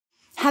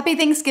Happy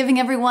Thanksgiving,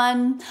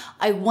 everyone.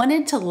 I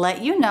wanted to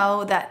let you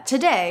know that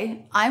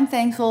today I'm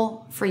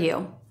thankful for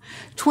you.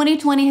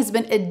 2020 has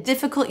been a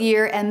difficult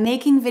year, and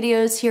making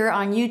videos here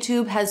on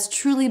YouTube has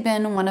truly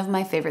been one of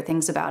my favorite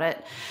things about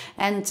it.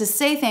 And to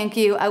say thank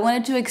you, I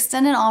wanted to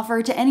extend an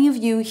offer to any of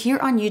you here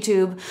on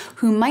YouTube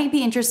who might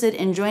be interested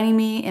in joining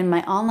me in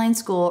my online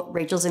school,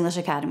 Rachel's English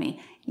Academy.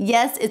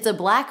 Yes, it's a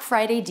Black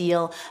Friday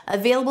deal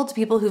available to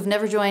people who've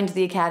never joined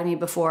the Academy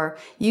before.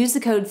 Use the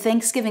code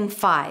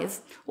Thanksgiving5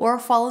 or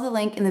follow the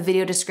link in the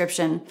video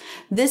description.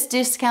 This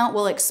discount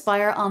will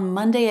expire on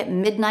Monday at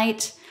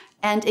midnight,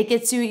 and it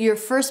gets you your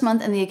first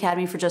month in the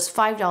Academy for just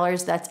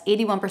 $5. That's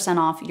 81%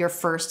 off your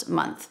first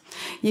month.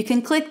 You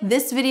can click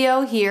this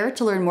video here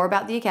to learn more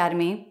about the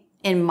Academy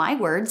in my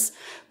words,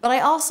 but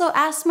I also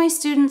asked my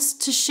students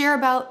to share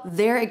about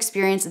their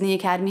experience in the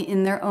Academy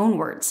in their own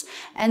words,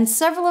 and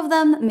several of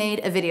them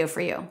made a video for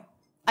you.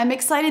 I'm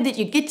excited that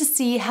you get to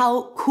see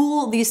how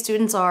cool these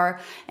students are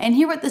and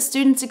hear what the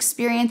students'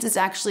 experience is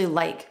actually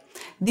like.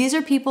 These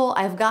are people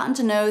I've gotten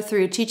to know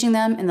through teaching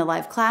them in the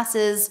live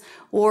classes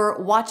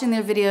or watching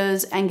their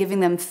videos and giving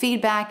them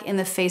feedback in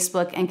the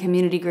Facebook and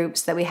community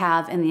groups that we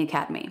have in the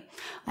Academy.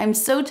 I'm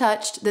so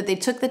touched that they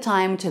took the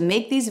time to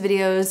make these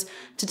videos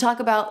to talk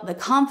about the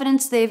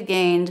confidence they've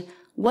gained,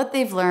 what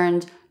they've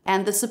learned,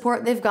 and the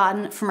support they've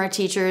gotten from our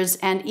teachers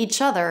and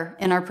each other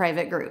in our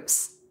private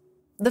groups.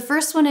 The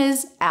first one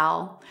is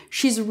Al.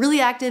 She's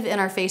really active in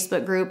our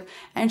Facebook group,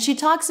 and she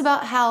talks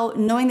about how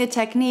knowing the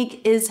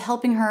technique is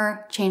helping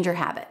her change her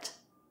habit.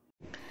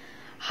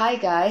 Hi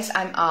guys,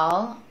 I'm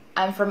Al.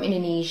 I'm from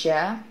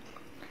Indonesia.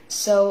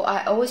 So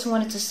I always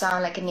wanted to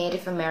sound like a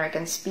Native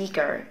American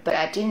speaker, but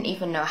I didn't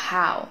even know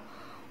how.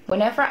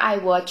 Whenever I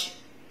watch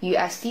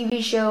US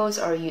TV shows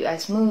or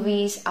US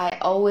movies, I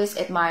always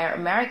admire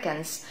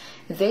Americans.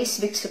 They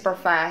speak super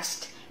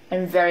fast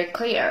and very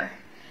clear.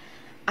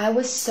 I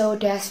was so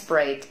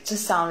desperate to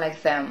sound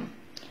like them.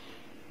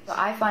 So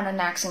I found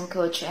an accent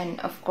coach, and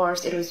of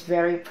course it was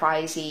very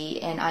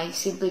pricey and I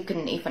simply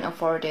couldn't even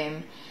afford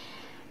him.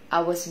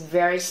 I was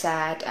very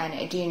sad and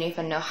I didn't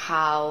even know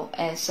how,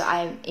 and so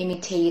I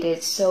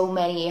imitated so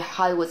many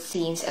Hollywood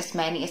scenes, as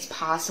many as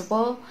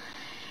possible.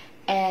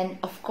 And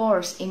of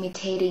course,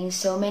 imitating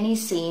so many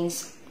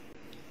scenes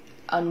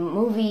on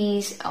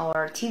movies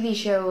or TV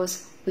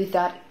shows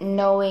without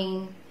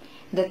knowing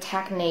the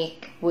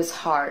technique was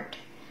hard.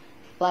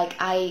 Like,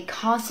 I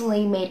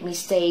constantly made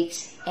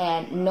mistakes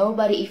and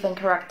nobody even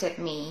corrected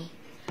me.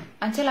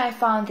 Until I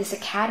found this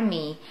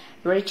academy,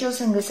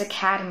 Rachel's English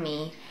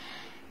Academy.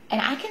 And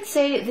I can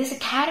say this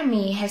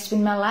academy has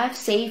been my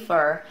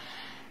lifesaver.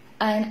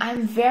 And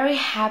I'm very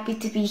happy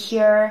to be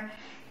here.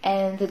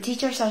 And the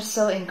teachers are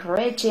so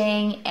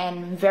encouraging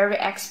and very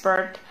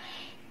expert.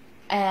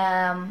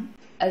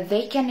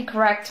 They can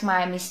correct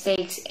my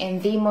mistakes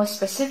in the most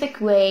specific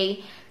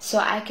way, so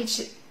I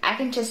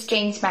can just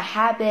change my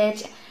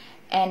habit.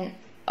 And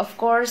of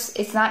course,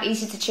 it's not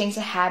easy to change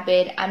a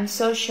habit. I'm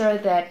so sure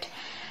that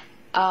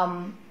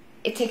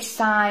it takes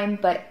time,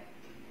 but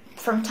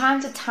from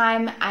time to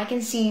time, I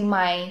can see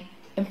my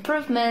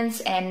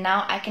improvements, and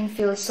now I can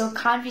feel so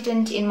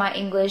confident in my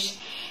English.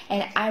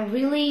 And I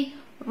really,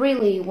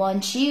 really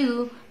want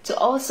you to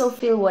also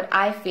feel what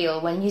I feel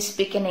when you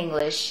speak in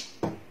English.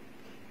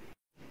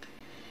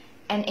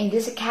 And in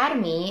this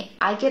academy,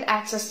 I get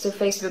access to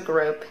Facebook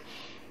group.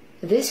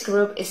 This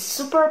group is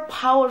super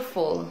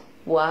powerful.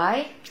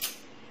 Why?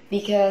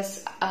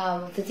 Because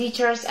the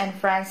teachers and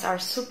friends are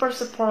super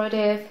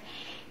supportive,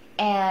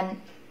 and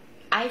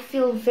I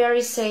feel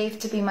very safe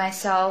to be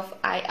myself.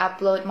 I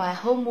upload my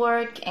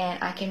homework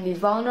and I can be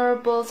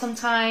vulnerable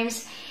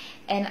sometimes,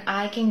 and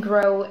I can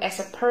grow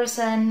as a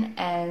person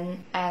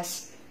and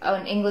as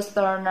an English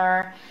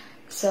learner.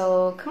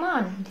 So come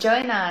on,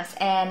 join us,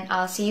 and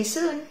I'll see you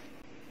soon.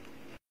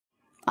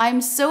 I'm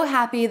so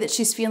happy that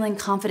she's feeling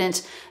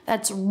confident.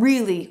 That's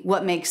really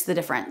what makes the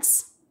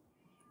difference.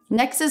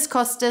 Next is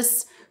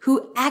Costas,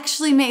 who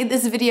actually made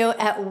this video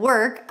at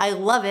work. I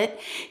love it.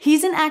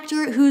 He's an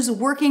actor who's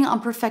working on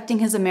perfecting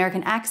his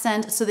American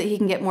accent so that he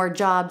can get more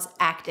jobs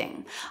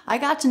acting. I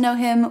got to know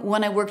him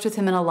when I worked with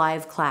him in a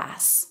live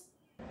class.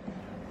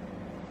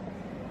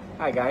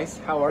 Hi guys,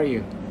 how are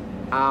you?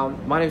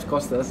 My name is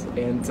Costas,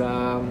 and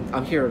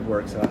I'm here at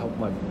work, so I hope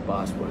my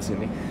boss won't see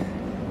me.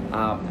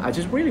 I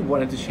just really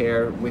wanted to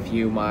share with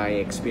you my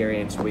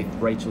experience with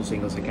Rachel's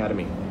English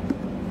Academy.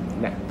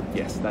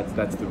 Yes,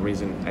 that's the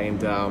reason.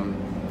 And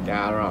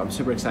yeah, I don't know, I'm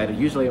super excited.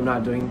 Usually I'm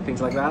not doing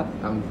things like that.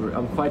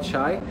 I'm quite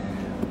shy,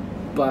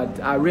 but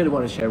I really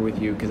want to share with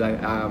you because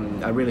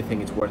I really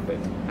think it's worth it,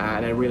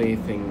 and it really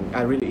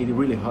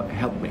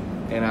helped me,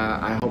 and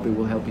I hope it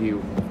will help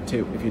you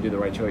too if you do the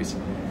right choice,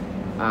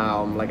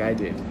 like I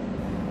did.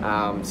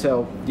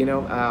 So you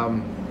know,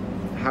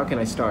 how can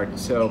I start?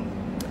 So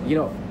you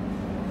know,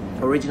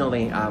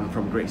 originally I'm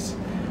from Greece.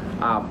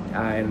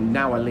 And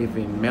now I live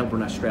in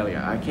Melbourne,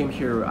 Australia. I came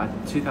here at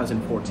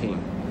 2014,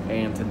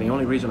 and the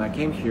only reason I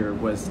came here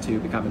was to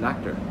become an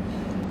actor.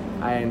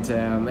 And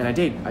I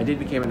did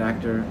become an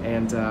actor,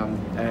 and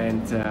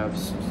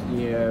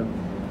yeah,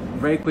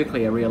 very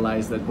quickly I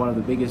realized that one of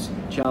the biggest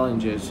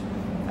challenges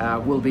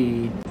will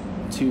be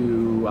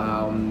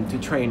to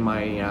train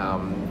my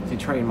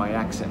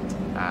accent.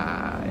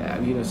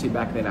 You know, see,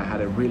 back then I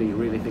had a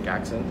really thick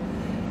accent,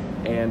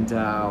 and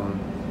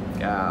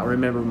I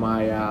remember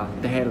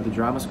the head of the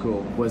drama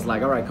school was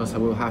like, all right, Costa,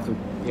 we'll have to,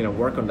 you know,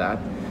 work on that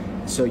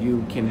so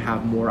you can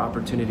have more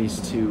opportunities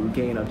to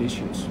gain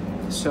auditions.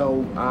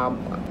 So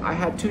I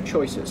had two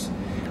choices.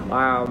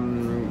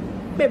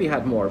 Maybe I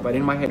had more, but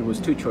in my head it was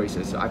two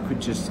choices. I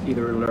could just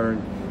either learn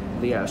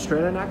the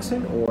Australian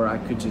accent or I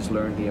could just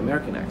learn the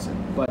American accent.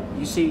 But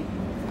you see,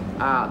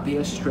 the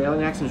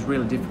Australian accent is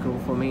really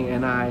difficult for me,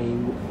 and I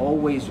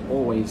always,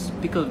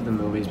 because of the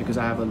movies, because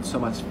I have so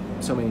much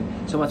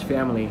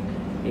family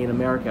in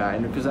America,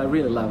 and because I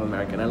really love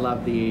American, I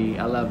love the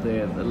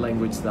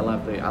language, I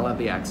love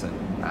the accent.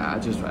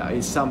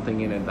 It's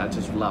something in it that I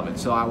just love it.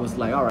 So I was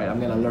like, all right, I'm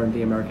gonna learn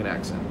the American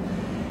accent.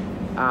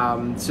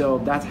 So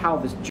that's how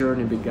this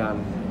journey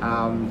began.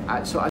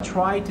 So I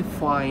tried to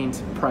find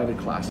private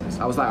classes.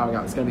 I was like, oh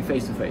God, it's gonna be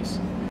face-to-face.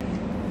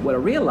 What I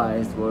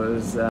realized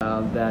was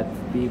that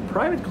the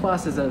private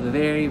classes are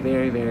very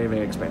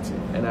expensive,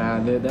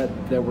 and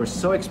they were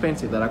so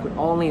expensive that I could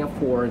only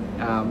afford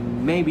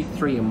maybe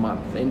 3 a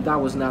month, and that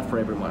was not for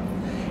every month.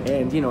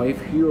 And you know, if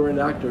you're an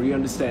actor, you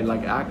understand,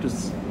 like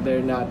actors,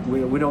 they're not,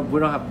 we don't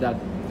have that,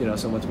 you know,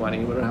 so much money.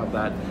 We don't have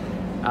that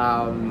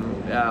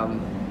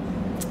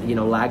you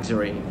know,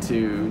 luxury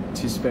to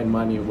spend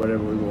money or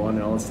whatever we want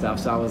and all that stuff.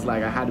 So I was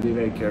like, I had to be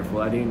very careful.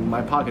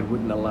 My pocket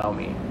wouldn't allow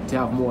me to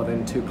have more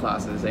than 2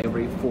 classes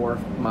every 4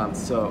 months.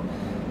 So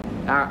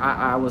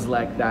I was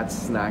like,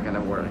 that's not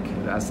gonna work.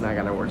 That's not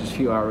gonna work. Just a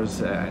few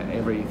hours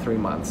every 3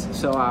 months.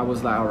 So I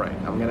was like, all right,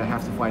 I'm gonna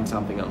have to find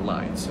something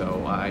online.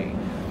 So I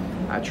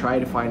tried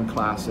to find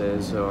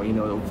classes or, you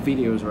know,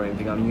 videos or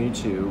anything on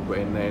YouTube,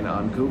 and then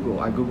on Google,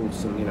 I Googled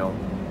some, you know,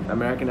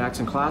 American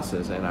accent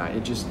classes, and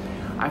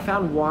I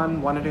found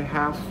one and a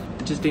half.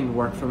 It just didn't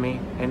work for me.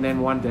 And then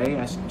one day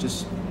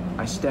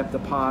I stepped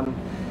upon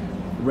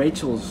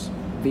Rachel's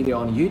video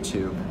on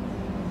YouTube,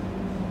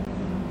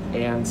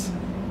 and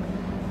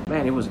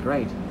man, it was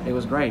great. It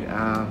was great.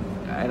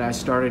 And I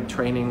started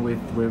training with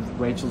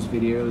Rachel's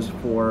videos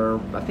for,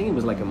 I think it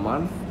was like a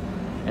month,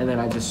 and then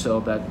I just saw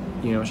that,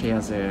 you know, she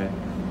has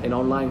an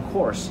online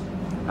course.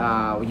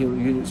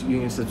 You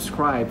can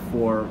subscribe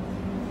for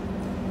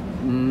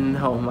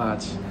no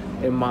much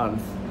a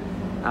month.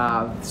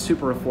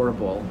 Super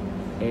affordable.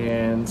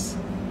 And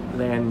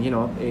then, you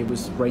know, it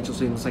was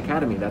Rachel's English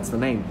Academy. That's the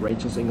name,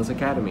 Rachel's English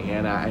Academy.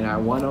 And I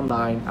went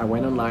online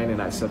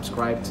and I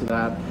subscribed to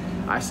that.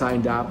 I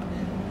signed up,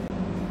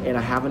 and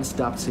I haven't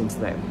stopped since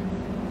then.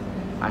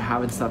 I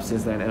haven't stopped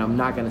since then, and I'm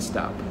not gonna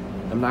stop.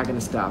 I'm not gonna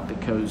stop,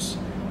 because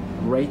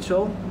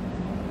Rachel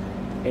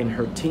and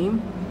her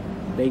team,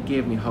 they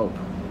gave me hope.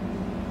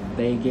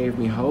 They gave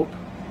me hope.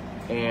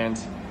 And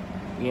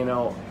you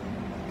know,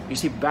 you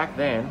see, back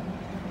then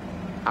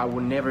I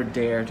would never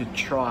dare to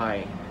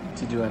try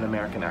to do an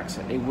American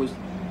accent.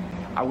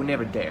 I would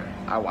never dare.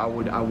 I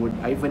would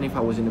even if I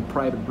was in a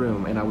private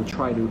room and I would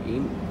try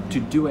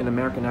to do an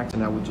American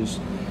accent, I would just,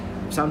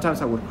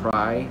 sometimes I would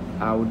cry.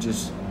 I would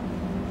just,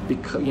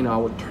 because, you know, I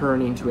would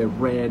turn into a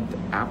red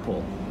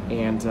apple,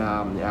 and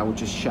I would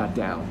just shut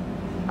down.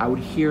 I would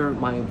hear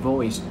my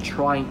voice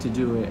trying to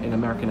do an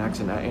American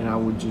accent, and I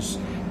would just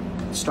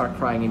start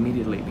crying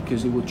immediately,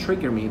 because it would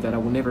trigger me that I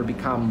will never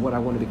become what I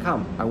want to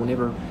become. I will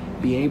never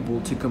be able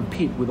to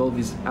compete with all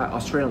these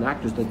Australian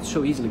actors that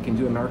so easily can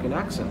do American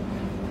accent,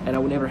 and I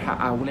will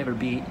never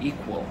be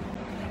equal.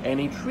 And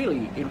it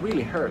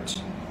really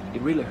hurts.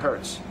 It really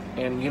hurts.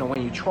 And you know,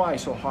 when you try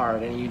so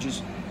hard and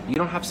you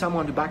don't have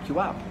someone to back you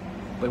up.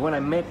 But when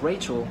I met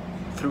Rachel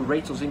through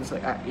Rachel's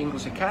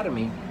English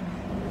Academy,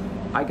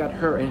 I got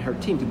her and her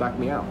team to back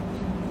me up.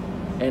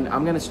 And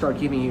I'm gonna start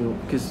giving you,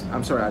 because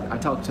I'm sorry, I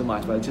talk too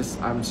much, but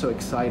I'm so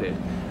excited.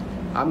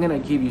 I'm gonna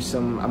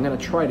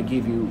try to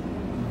give you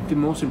the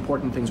most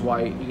important things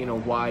why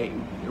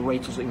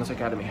Rachel's English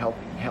Academy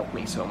helped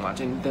me so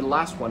much. And the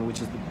last one,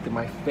 which is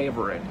my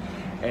favorite,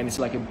 and it's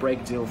like a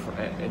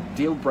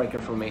deal breaker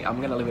for me, I'm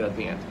gonna leave it at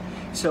the end.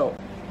 So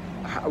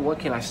what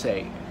can I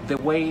say? The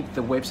way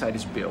the website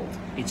is built,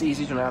 it's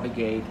easy to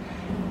navigate,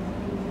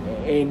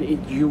 and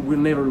you will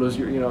never lose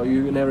you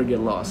will never get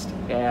lost.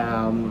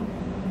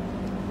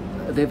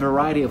 The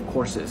variety of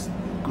courses,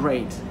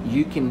 great.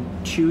 You can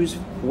choose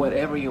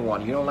whatever you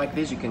want. You don't like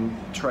this, you can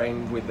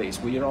train with this.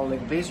 Well, you don't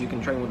like this, you can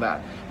train with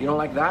that. You don't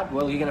like that,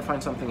 well, you're gonna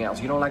find something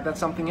else. You don't like that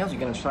something else, you're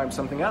gonna try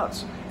something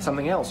else.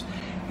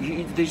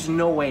 There's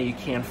no way you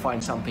can't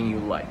find something you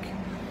like.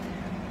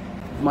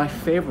 My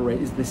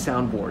favorite is the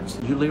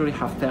soundboards. You literally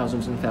have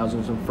thousands and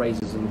thousands of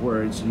phrases and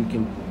words. You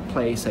can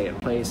play, say it,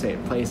 play, say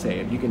it, play, say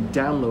it. You can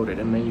download it,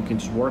 and then you can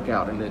just work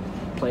out and then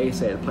play,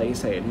 say it, play,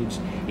 say it.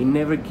 It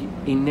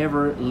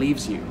never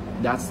leaves you.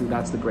 That's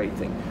the great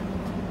thing.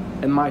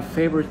 And my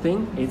favorite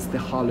thing is the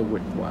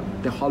Hollywood one.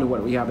 The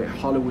Hollywood, we have a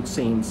Hollywood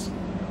scenes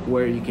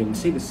where you can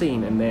see the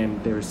scene, and then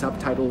there's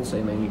subtitles,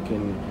 and then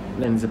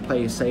then the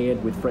player say it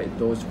with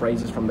those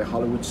phrases from the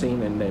Hollywood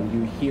scene, and then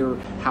you hear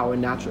how a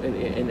natural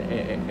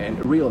and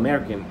a real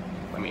American,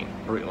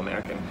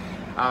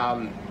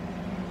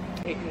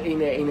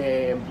 in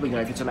a you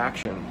know, if it's an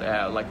action,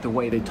 like the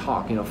way they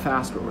talk, you know,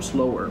 faster or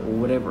slower or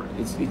whatever,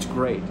 it's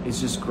great. It's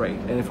just great.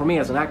 And for me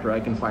as an actor, I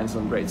can find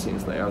some great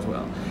scenes there as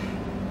well.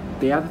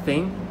 The other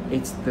thing,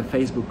 it's the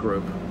Facebook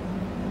group.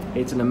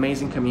 It's an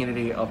amazing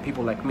community of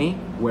people like me,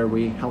 where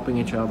we're helping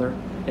each other.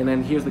 And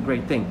then here's the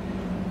great thing.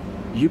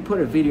 You put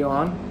a video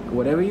on,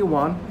 whatever you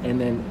want, and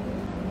then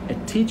a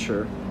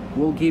teacher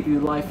will give you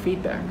live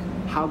feedback.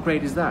 How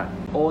great is that?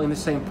 All in the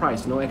same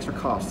price, no extra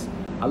costs.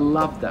 I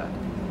love that.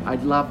 I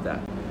love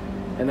that.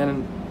 And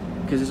then,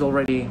 because it's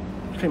already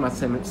pretty much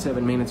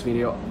 7 minutes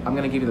video, I'm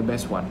gonna give you the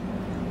best one.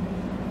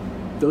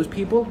 Those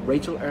people,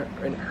 Rachel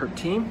and her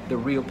team, the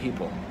real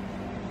people.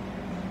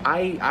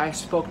 I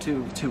spoke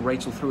to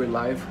Rachel through a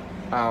live,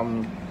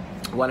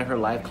 one of her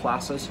live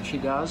classes she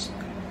does,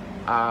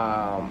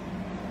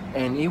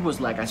 and it was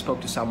like I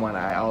spoke to someone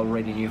I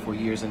already knew for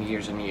years and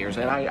years and years,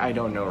 and I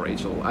don't know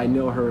Rachel. I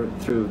know her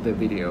through the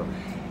video.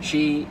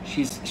 She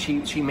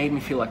made me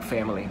feel like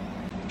family.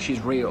 She's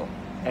real,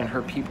 and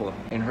her people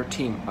and her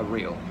team are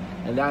real,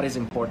 and that is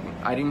important.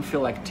 I didn't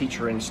feel like a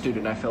teacher and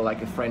student. I felt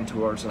like a friend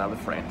towards another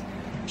friend.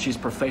 She's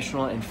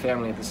professional and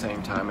family at the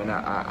same time, and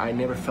I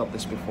never felt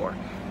this before.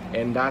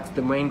 And that's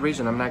the main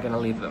reason I'm not gonna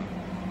leave them,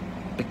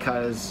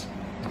 because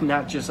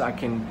not just I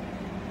can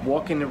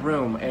walk in the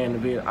room and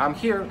be, I'm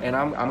here and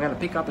I'm gonna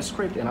pick up a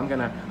script and I'm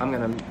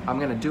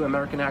gonna do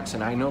American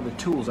accent. I know the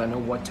tools. I know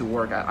what to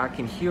work. I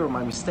can hear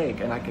my mistake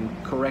and I can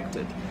correct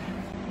it.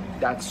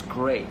 That's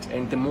great.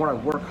 And the more I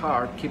work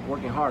hard, keep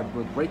working hard,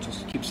 what Rachel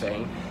keeps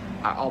saying,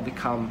 I'll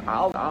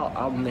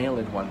nail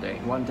it one day.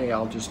 One day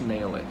I'll just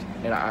nail it,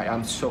 and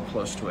I'm so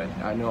close to it.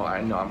 I know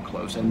I'm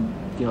close, and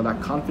you know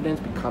that confidence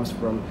comes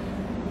from.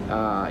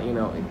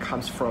 It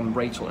comes from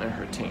Rachel and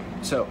her team.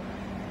 So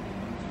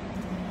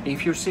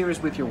if you're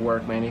serious with your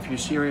work, man, if you're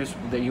serious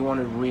that you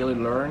want to really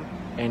learn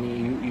and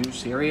you're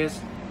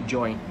serious,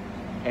 join.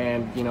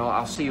 And you know,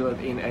 I'll see you at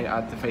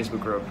the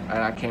Facebook group, and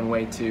I can't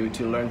wait to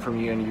learn from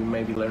you, and you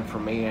maybe learn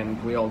from me, and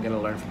we're all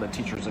gonna learn from the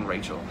teachers and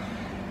Rachel.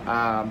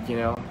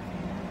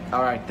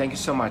 All right, thank you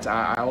so much.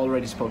 I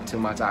already spoke too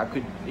much.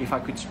 If I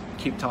could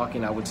keep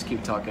talking, I would just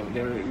keep talking.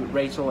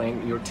 Rachel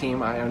and your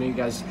team, I know you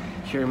guys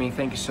hear me.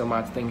 Thank you so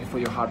much. Thank you for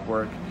your hard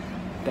work.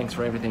 Thanks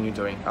for everything you're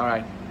doing. All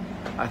right,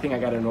 I think I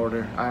got an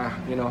order.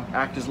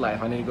 Actor's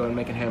life. I need to go and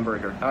make a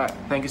hamburger. All right,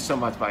 thank you so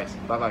much, guys.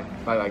 Bye-bye.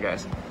 Bye-bye,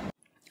 guys.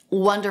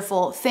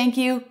 Wonderful. Thank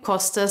you,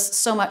 Kostas,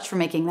 so much for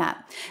making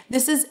that.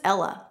 This is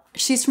Ella.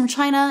 She's from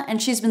China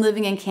and she's been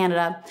living in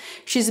Canada.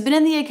 She's been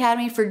in the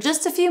academy for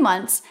just a few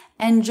months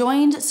and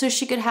joined so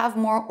she could have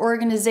more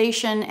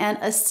organization and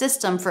a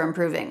system for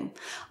improving.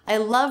 I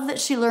love that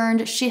she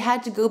learned she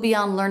had to go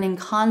beyond learning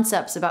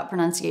concepts about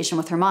pronunciation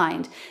with her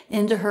mind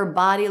into her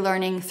body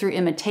learning through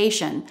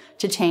imitation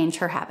to change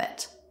her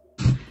habit.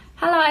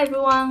 Hello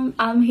everyone,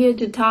 I'm here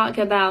to talk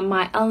about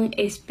my own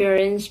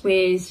experience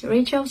with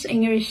Rachel's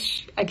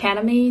English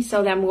Academy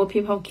so that more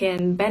people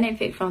can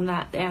benefit from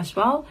that as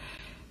well.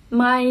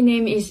 My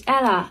name is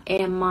Ella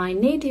and my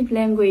native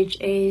language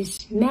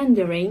is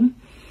Mandarin.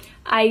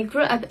 I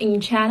grew up in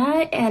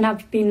China and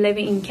I've been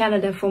living in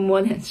Canada for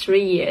more than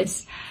 3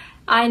 years.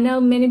 I know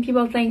many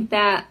people think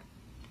that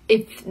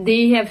if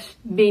they have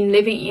been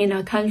living in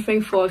a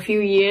country for a few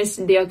years,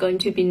 they are going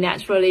to be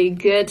naturally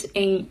good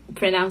in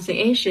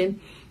pronunciation,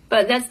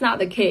 but that's not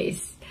the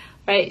case,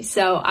 right?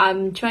 So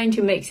I'm trying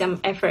to make some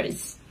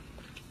efforts.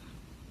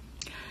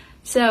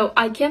 So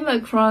I came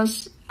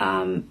across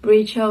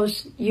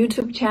Rachel's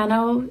YouTube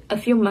channel a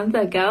few months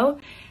ago,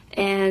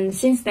 and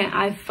since then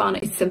I found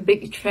it's a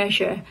big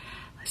treasure.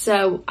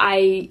 So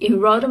I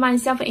enrolled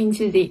myself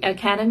into the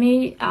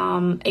academy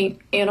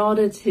in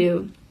order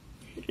to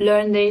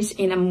learn this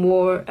in a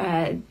more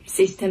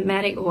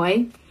systematic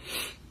way.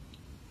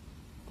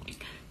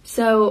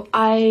 So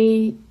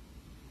I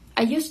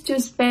used to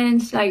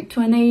spend like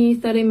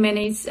 20-30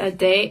 minutes a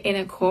day in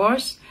a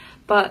course,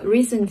 but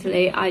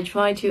recently I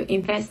try to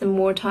invest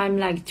more time,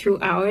 like 2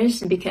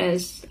 hours,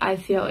 because I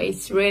feel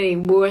it's really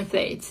worth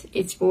it.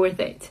 It's worth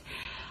it.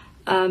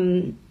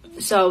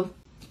 So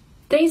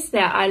things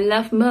that I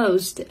love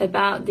most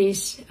about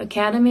this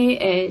academy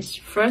is,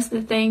 first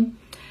thing,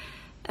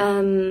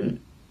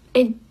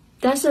 it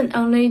doesn't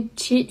only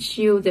teach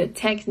you the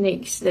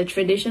techniques, the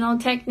traditional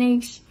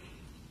techniques,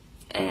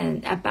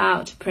 and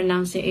about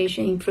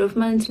pronunciation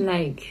improvement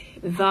like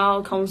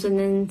vowel,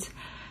 consonant,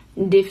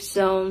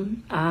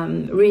 diphthong,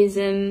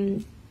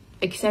 rhythm,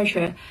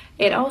 etc.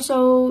 It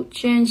also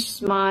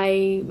changed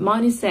my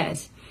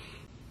mindset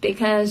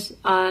because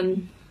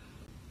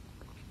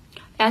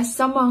as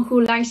someone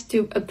who likes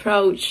to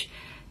approach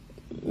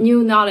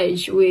new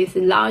knowledge with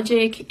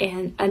logic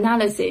and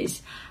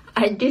analysis,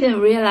 I didn't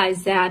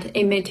realize that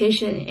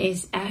imitation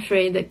is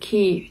actually the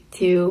key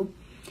to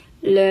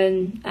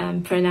learn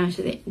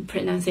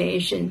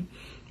pronunciation.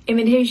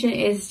 Imitation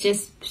is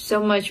just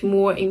so much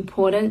more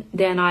important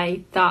than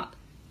I thought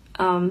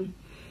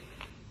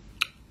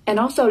And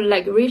also,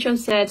 like Rachel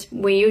said,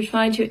 when you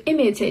try to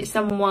imitate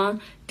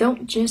someone,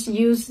 don't just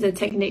use the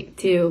technique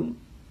to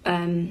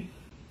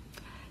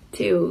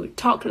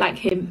talk like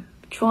him.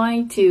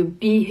 Try to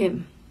be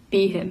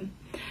him.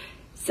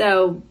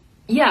 So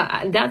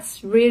yeah,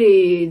 that's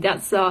really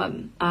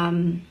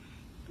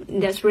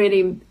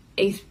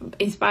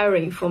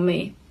inspiring for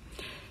me.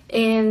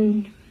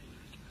 And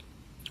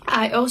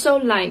I also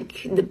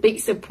like the big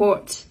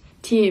support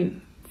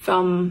team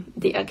from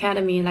the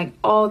academy. Like,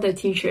 all the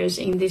teachers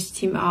in this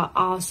team are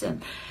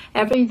awesome.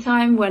 Every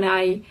time when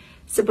I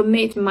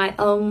submit my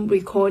own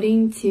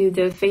recording to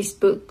the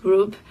Facebook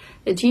group,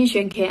 the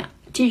teacher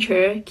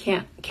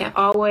can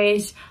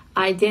always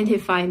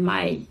identify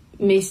my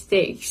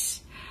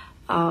mistakes,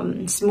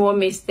 small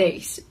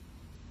mistakes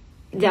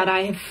that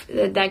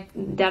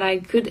I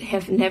could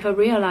have never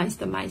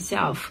realized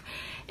myself.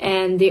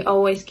 And they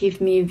always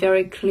give me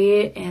very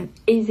clear and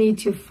easy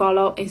to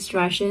follow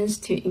instructions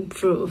to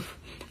improve.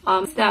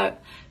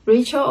 That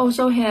Rachel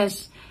also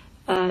has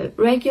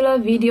regular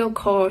video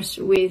calls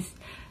with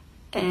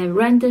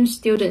random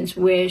students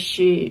where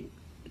she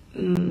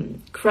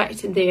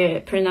correct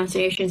their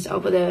pronunciations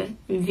over the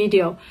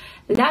video.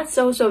 That's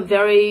also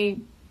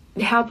very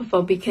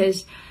helpful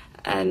because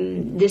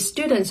the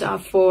students are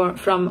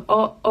from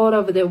all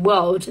over the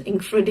world,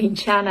 including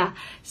China.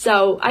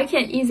 So I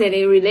can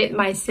easily relate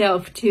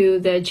myself to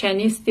the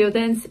Chinese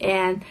students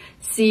and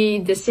see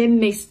the same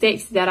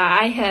mistakes that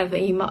I have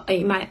in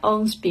my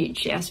own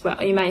speech as well,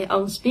 in my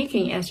own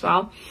speaking as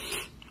well.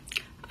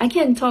 I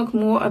can talk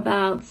more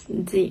about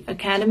the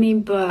academy,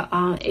 but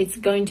it's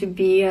going to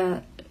be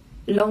a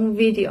long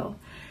video.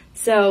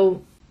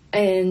 So,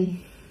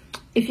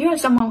 if you are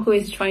someone who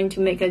is trying to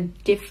make a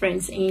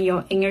difference in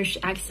your English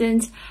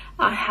accent,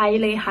 I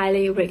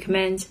highly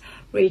recommend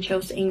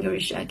Rachel's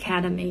English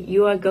Academy.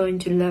 You are going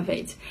to love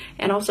it.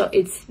 And also,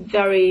 it's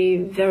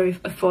very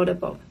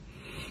affordable.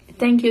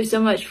 Thank you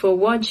so much for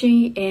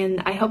watching,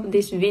 and I hope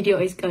this video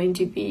is going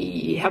to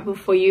be helpful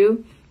for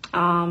you.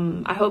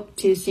 I hope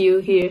to see you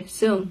here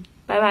soon.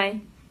 Bye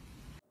bye.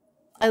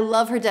 I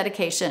love her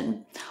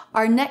dedication.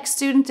 Our next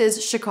student is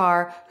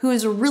Shakar, who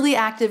is really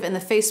active in the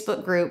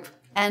Facebook group,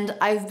 and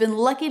I've been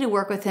lucky to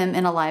work with him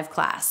in a live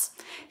class.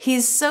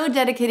 He's so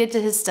dedicated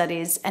to his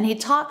studies, and he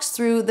talks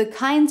through the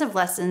kinds of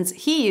lessons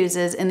he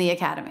uses in the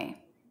academy.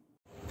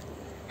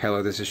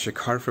 Hello, this is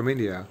Shakar from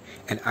India,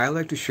 and I'd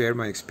like to share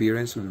my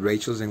experience with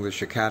Rachel's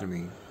English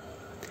Academy.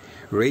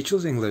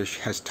 Rachel's English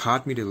has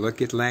taught me to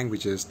look at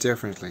languages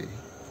differently.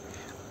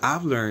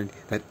 I've learned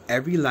that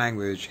every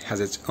language has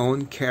its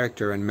own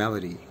character and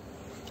melody,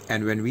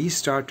 and when we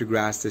start to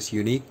grasp this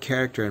unique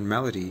character and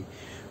melody,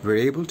 we're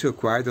able to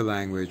acquire the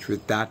language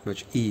with that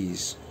much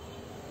ease.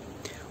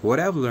 What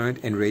I've learned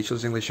in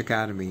Rachel's English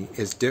Academy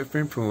is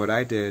different from what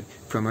I did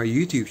from her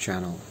YouTube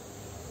channel.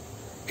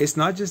 It's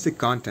not just the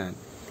content,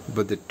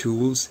 but the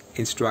tools,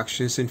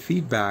 instructions, and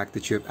feedback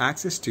that you have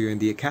access to in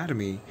the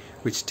Academy,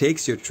 which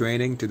takes your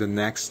training to the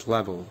next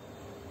level.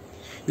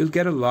 You'll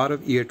get a lot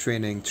of ear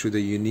training through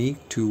the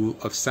unique tool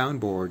of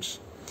soundboards,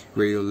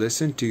 where you'll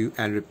listen to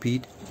and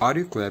repeat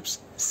audio clips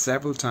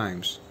several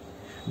times.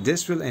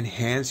 This will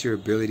enhance your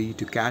ability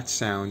to catch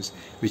sounds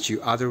which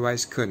you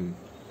otherwise couldn't.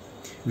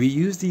 We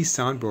use these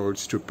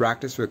soundboards to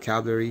practice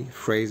vocabulary,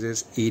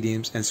 phrases,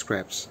 idioms, and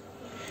scripts.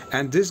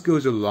 And this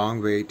goes a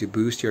long way to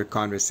boost your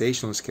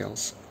conversational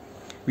skills.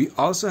 We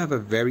also have a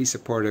very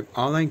supportive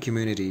online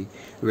community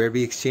where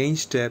we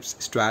exchange tips,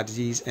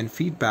 strategies, and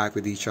feedback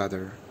with each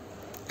other.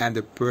 And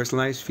the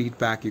personalized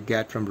feedback you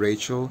get from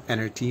Rachel and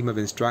her team of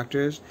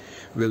instructors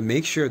will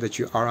make sure that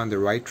you are on the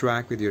right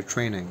track with your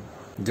training.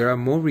 There are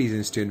more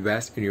reasons to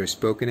invest in your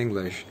spoken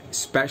English,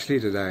 especially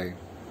today.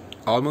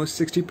 Almost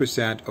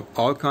 60% of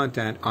all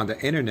content on the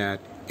internet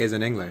is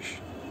in English.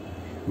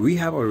 We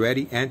have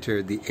already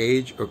entered the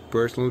age of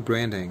personal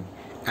branding,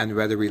 and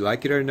whether we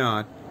like it or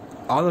not,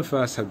 all of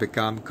us have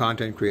become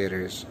content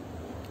creators.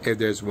 If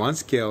there's one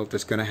skill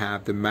that's going to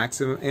have the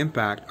maximum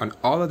impact on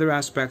all other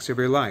aspects of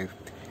your life,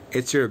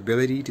 it's your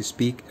ability to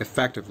speak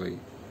effectively.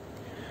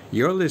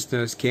 Your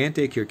listeners can't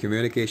take your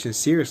communication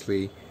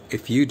seriously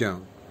if you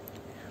don't.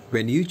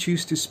 When you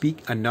choose to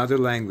speak another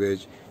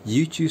language,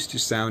 you choose to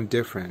sound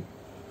different.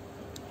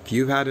 If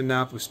you've had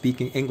enough of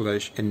speaking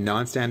English in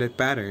non-standard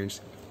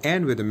patterns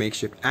and with a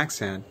makeshift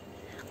accent,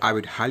 I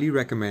would highly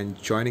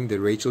recommend joining the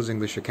Rachel's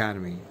English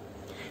Academy.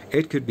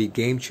 It could be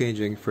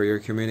game-changing for your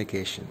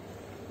communication.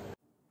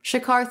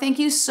 Shakar, thank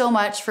you so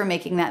much for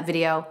making that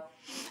video.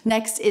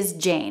 Next is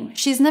Jane.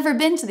 She's never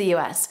been to the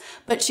US,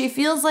 but she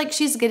feels like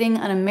she's getting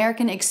an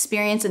American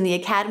experience in the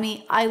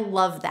academy. I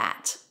love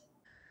that.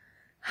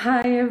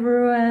 Hi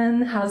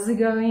everyone, how's it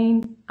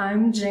going?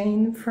 I'm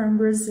Jane from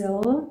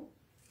Brazil.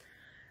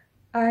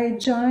 I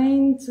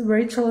joined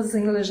Rachel's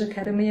English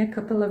Academy a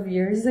couple of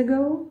years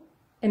ago,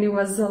 and it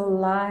was a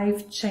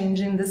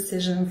life-changing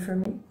decision for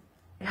me.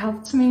 It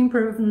helped me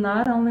improve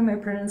not only my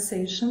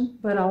pronunciation,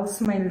 but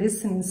also my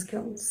listening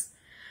skills.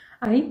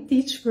 I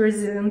teach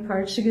Brazilian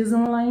Portuguese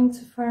online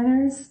to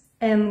foreigners,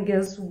 and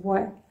guess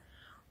what?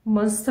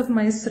 Most of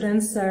my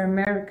students are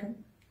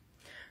American.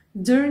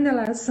 During the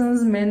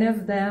lessons, many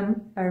of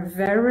them are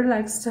very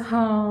relaxed at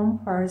home,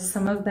 or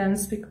some of them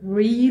speak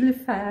really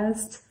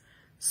fast.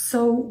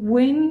 So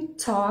when we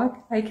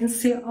talk, I can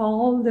see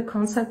all the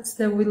concepts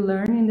that we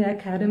learn in the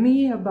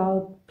academy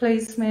about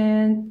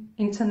placement,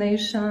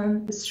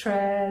 intonation,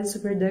 stress,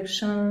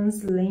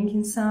 reductions,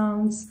 linking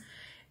sounds,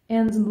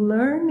 and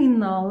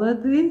learning all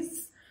of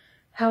this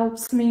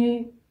helps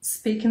me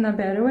speak in a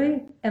better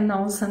way and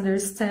also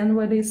understand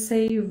what they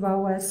say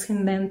while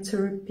asking them to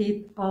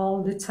repeat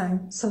all the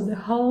time. So the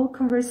whole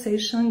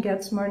conversation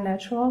gets more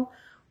natural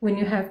when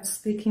you have to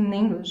speak in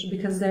English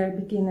because they're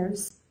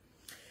beginners.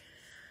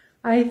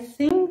 I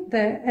think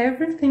that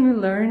everything we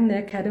learn in the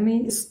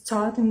academy is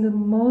taught in the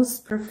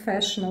most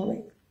professional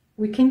way.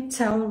 We can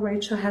tell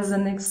Rachel has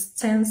an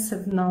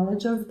extensive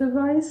knowledge of the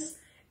voice,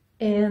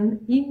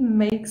 and it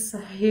makes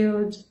a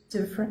huge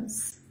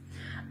difference.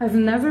 I've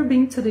never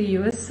been to the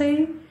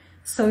USA,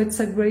 so it's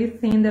a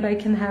great thing that I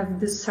can have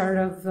this sort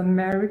of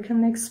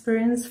American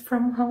experience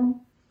from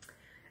home.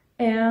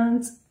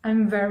 And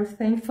I'm very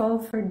thankful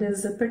for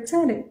this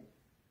opportunity.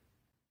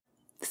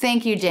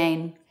 Thank you,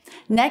 Jane.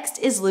 Next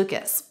is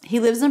Lucas. He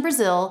lives in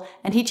Brazil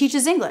and he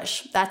teaches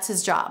English. That's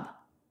his job.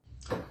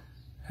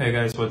 Hey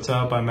guys, what's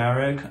up? I'm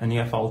Eric, an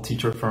EFL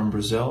teacher from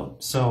Brazil.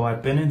 So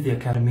I've been in the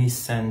academy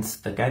since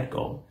the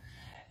get-go.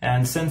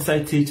 And since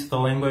I teach the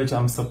language,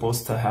 I'm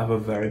supposed to have a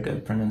very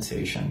good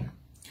pronunciation.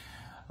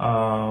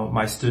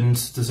 My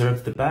students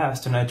deserve the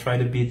best, and I try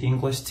to be the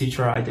English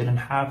teacher I didn't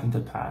have in the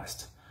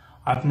past.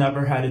 I've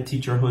never had a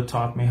teacher who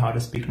taught me how to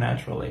speak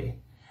naturally.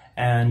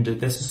 And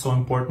this is so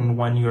important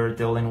when you're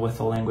dealing with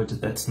a language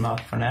that's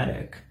not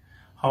phonetic.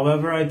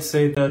 However, I'd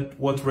say that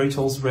what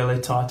Rachel's really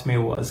taught me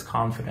was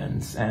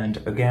confidence. And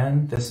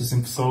again, this is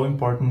so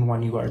important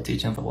when you are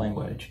teaching the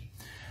language.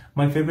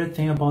 My favorite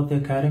thing about the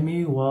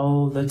academy,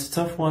 well, that's a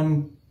tough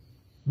one.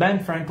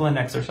 Ben Franklin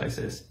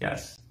exercises,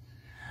 yes.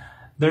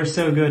 They're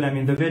so good. I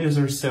mean, the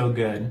videos are so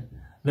good.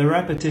 The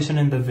repetition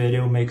in the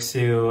video makes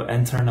you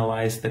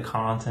internalize the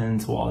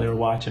content while you're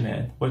watching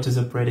it, which is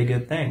a pretty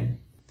good thing.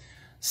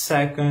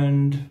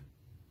 Second,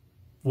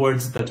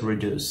 words that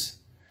reduce.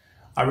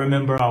 I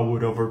remember I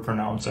would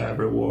overpronounce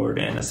every word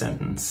in a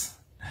sentence.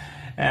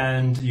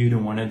 And you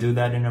don't want to do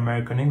that in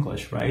American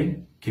English, right?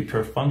 Keep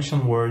your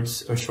function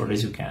words as short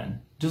as you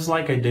can. Just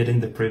like I did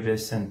in the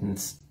previous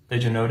sentence.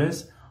 Did you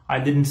notice? I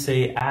didn't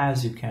say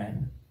as you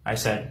can. I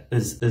said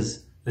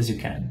as you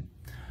can.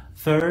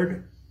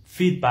 Third,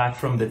 feedback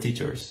from the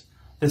teachers.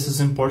 This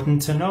is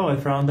important to know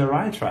if you're on the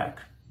right track.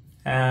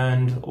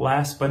 And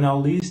last but not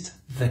least,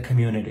 the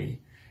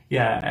community.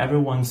 Yeah,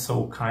 everyone's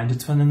so kind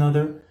to one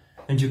another,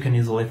 and you can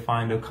easily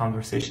find a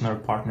conversational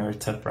partner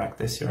to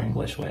practice your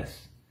English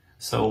with.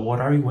 So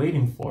what are you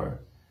waiting for?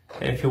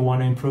 If you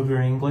want to improve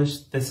your English,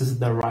 this is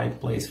the right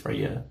place for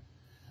you.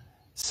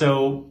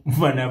 So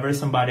whenever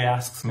somebody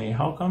asks me,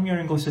 how come your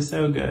English is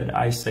so good?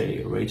 I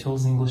say,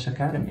 Rachel's English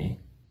Academy.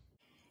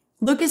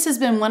 Lucas has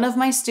been one of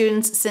my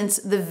students since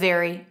the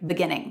very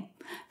beginning.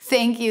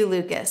 Thank you,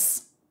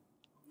 Lucas.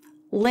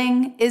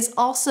 Ling is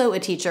also a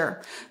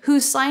teacher who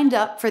signed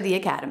up for the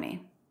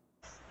Academy.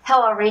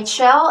 Hello,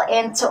 Rachel,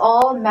 and to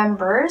all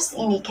members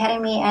in the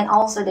Academy and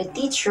also the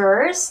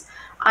teachers.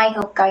 I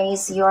hope,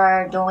 guys, you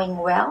are doing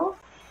well.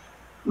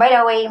 By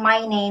the way,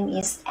 my name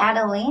is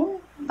Adeline,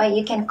 but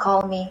you can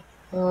call me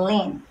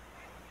Lynn.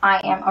 I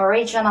am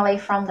originally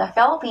from the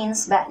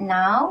Philippines, but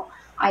now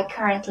I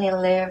currently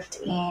lived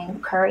in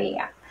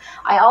Korea.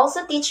 I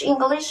also teach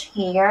English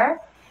here,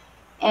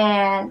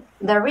 and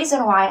the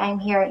reason why I'm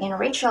here in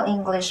Rachel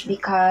English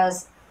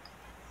because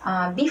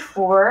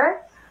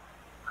before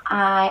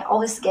I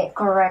always get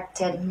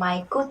corrected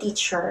my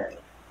co-teacher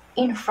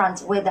in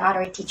front with the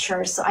other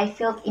teachers, so I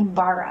felt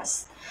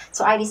embarrassed.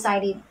 So I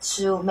decided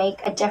to make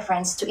a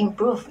difference to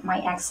improve my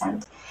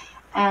accent,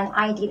 and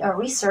I did a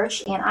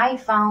research and I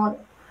found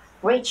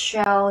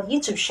Rachel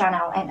YouTube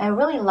channel, and I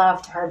really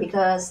loved her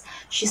because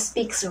she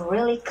speaks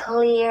really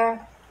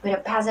clear with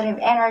a positive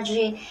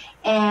energy.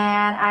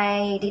 And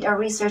I did a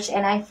research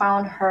and I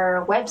found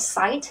her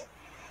website,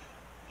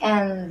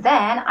 and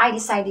then I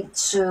decided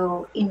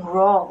to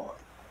enroll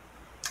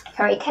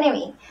her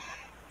academy.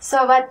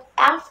 So but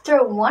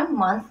after 1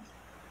 month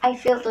I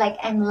felt like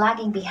I'm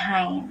lagging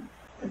behind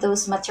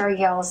those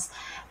materials.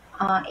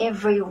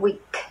 Every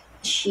week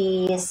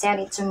she sent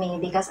it to me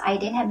because I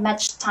didn't have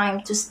much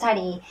time to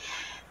study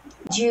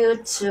due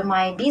to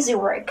my busy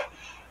work,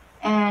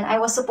 and I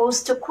was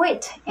supposed to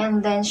quit.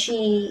 And then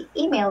she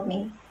emailed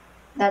me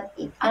that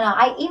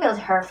I emailed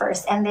her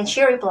first, and then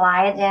she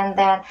replied, and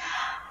then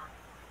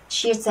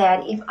she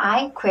said if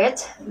I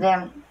quit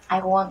then I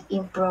won't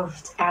improve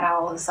at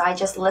all. So I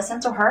just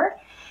listened to her,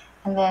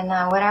 and then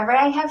whenever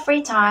I have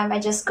free time I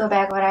just go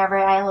back wherever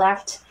I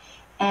left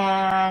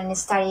and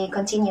study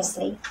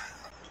continuously.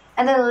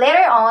 And then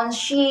later on,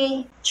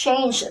 she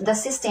changed the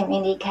system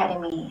in the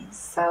academy.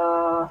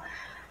 So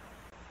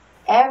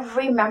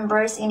every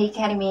members in the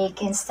academy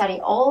can study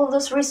all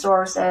those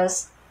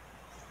resources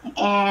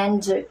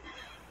and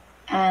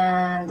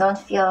don't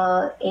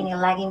feel any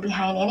lagging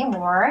behind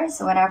anymore.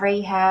 So whenever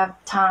you have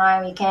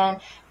time, you can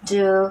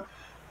do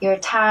your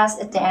task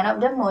at the end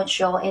of the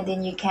module, and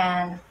then you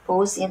can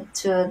post it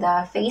to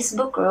the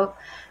Facebook group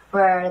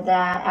where the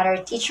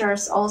other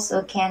teachers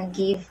also can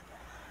give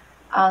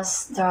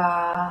us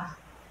the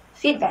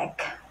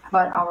feedback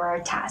about our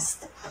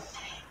task.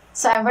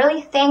 So I'm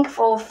really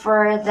thankful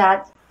for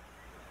that,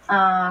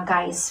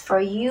 guys, for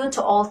you,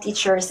 to all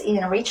teachers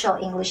in Rachel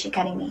English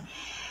Academy.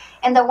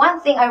 And the one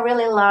thing I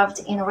really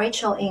loved in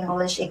Rachel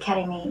English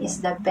Academy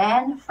is the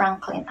Ben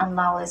Franklin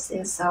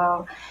analysis.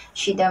 So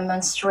she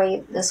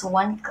demonstrated this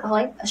one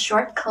clip, a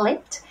short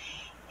clip,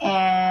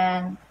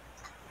 and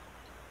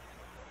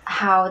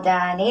how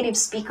the native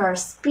speaker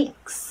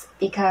speaks,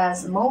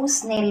 because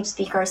most native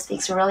speakers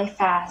speaks really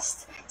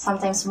fast,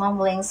 sometimes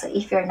mumbling. So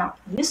if you're not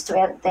used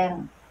to it,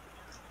 then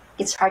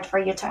it's hard for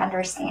you to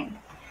understand.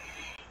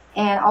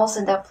 And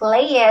also the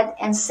play it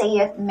and say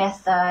it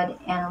method,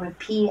 and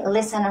repeat,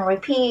 listen and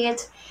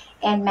repeat,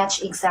 and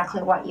match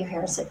exactly what you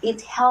hear. So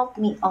it helped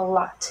me a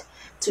lot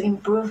to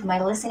improve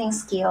my listening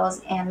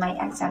skills and my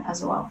accent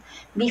as well.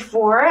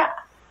 Before,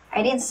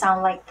 I didn't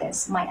sound like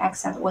this. My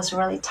accent was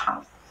really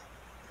tough.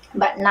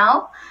 But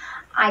now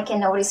I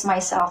can notice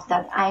myself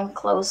that I'm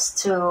close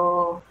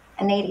to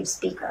a native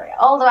speaker.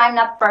 Although I'm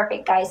not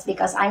perfect, guys,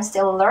 because I'm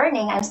still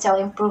learning, I'm still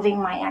improving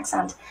my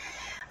accent.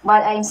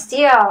 But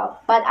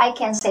I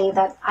can say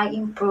that I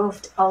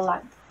improved a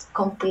lot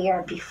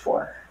compared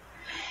before.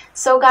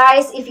 So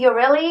guys, if you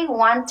really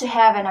want to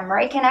have an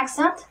American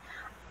accent,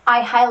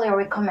 I highly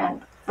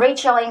recommend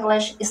Rachel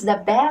English is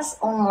the best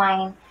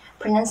online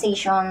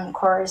pronunciation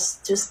course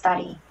to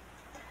study.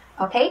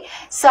 Okay,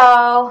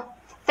 so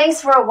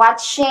thanks for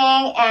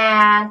watching,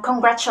 and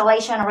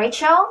congratulations,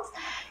 Rachel.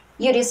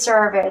 You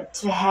deserve it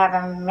to have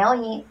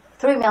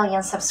 3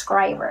 million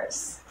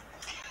subscribers.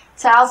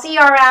 So I'll see you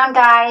around,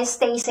 guys.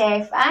 Stay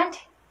safe and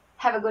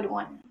have a good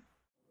one.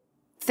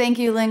 Thank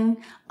you,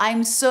 Ling.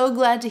 I'm so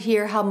glad to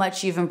hear how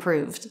much you've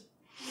improved.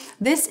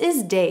 This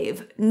is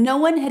Dave. No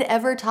one had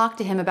ever talked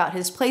to him about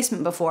his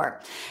placement before.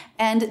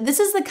 And this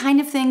is the kind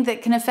of thing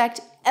that can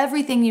affect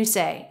everything you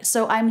say.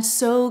 So I'm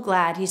so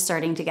glad he's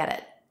starting to get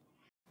it.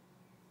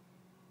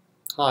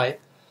 Hi,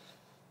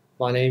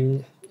 my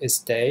name is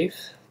Dave,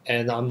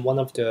 and I'm one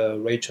of the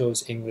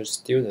Rachel's English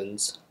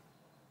students.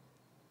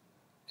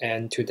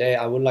 And today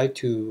I would like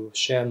to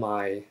share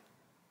my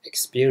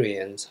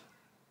experience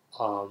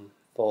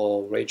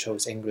for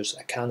Rachel's English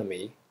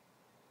Academy.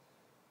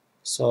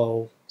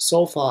 So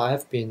far I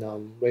have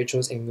been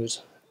Rachel's English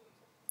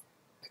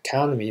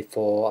Academy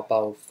for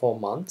about 4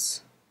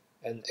 months,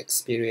 and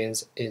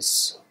experience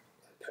is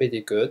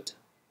pretty good.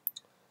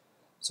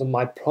 So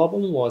my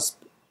problem was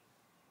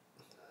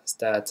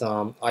that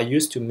I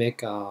used to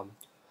make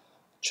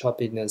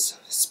choppiness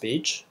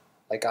speech,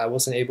 like I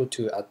wasn't able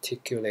to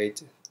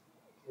articulate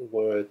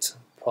words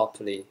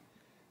properly,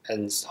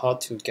 and it's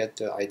hard to get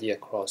the idea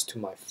across to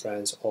my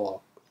friends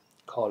or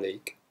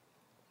colleague.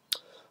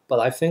 But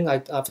I think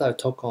after I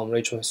took on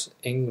Rachel's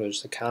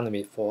English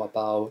Academy for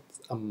about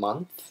a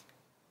month,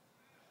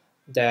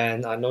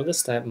 then I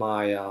noticed that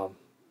my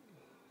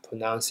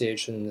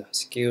pronunciation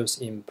skills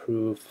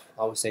improved,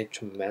 I would say,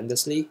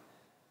 tremendously,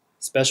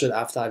 especially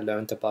after I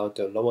learned about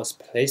the lowest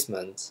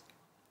placements.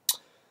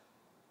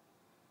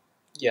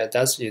 Yeah,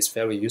 that is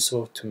very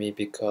useful to me,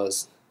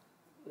 because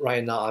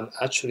right now I'm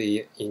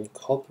actually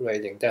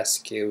incorporating that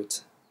skill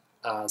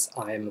as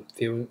I'm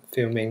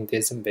filming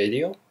this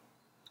video.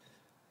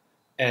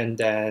 And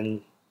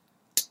then,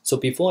 so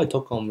before I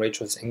took on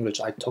Rachel's English,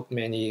 I took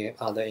many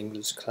other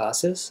English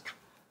classes,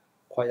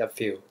 quite a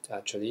few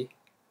actually,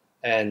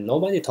 and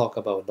nobody talked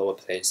about lower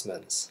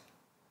placements.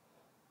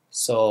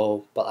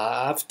 So, but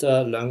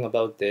after learning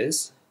about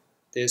these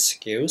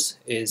skills,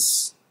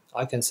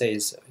 I can say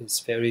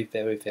is very,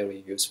 very,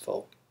 very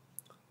useful.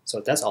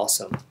 So that's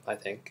awesome, I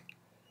think.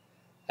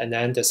 And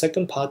then the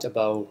second part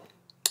about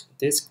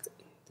this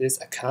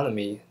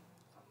academy,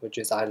 which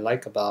is I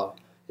like about,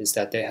 is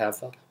that they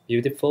have a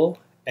beautiful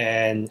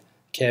and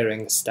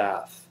caring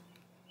staff.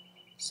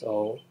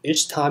 So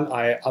each time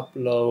I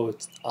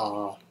upload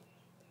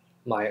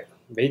my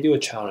video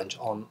challenge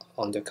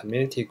on the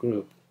community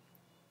group,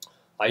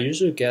 I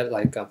usually get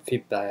like a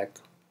feedback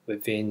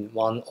within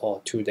 1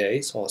 or 2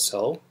 days or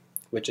so,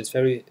 which is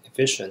very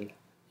efficient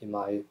in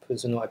my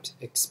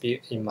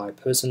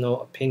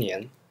personal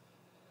opinion.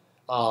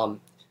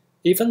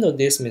 Even though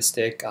these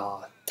mistakes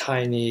are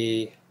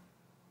tiny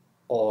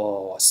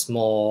or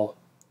small,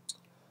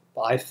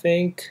 but I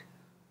think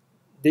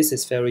this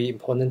is very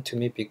important to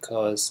me,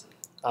 because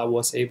I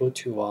was able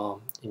to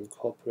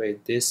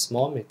incorporate these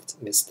small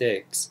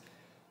mistakes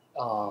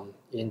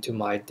into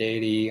my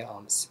daily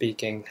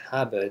speaking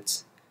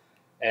habits,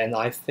 and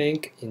I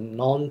think in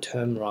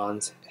long-term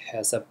runs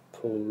has a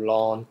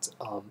prolonged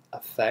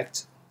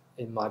effect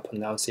in my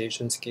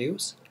pronunciation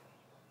skills.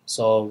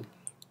 So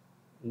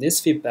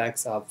these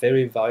feedbacks are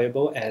very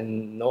valuable,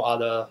 and no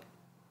other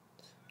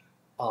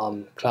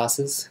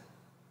classes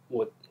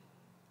would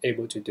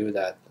able to do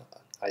that,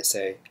 I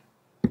say.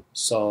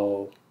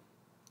 So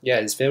yeah,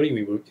 it's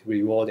very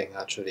rewarding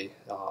actually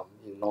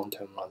in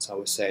long-term runs, I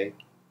would say.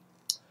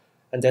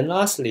 And then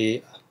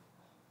lastly,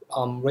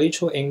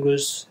 Rachel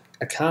English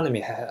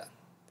Academy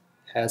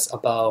has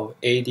about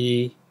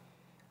 80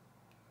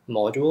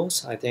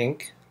 modules, I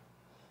think.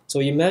 So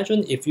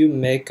imagine if you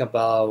make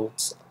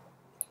about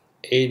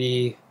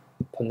 80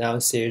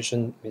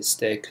 pronunciation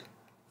mistake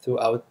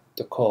throughout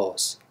the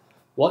course.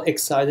 What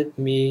excited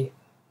me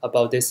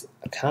about this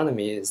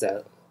academy is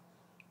that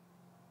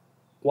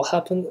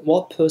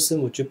what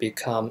person would you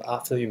become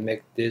after you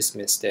make these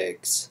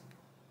mistakes?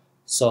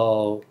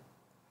 So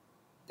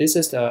this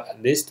is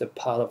at least the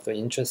part of the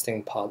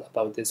interesting part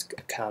about this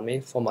academy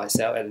for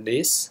myself at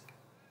least.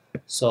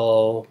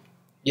 So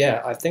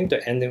yeah, I think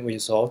the ending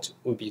result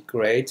will be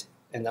great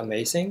and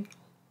amazing,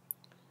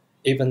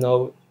 even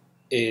though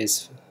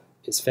it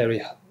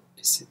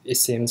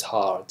seems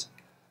hard.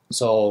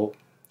 So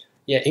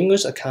yeah,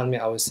 English Academy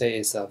I would say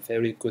is a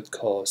very good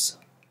course,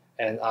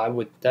 and I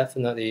would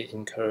definitely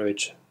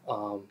encourage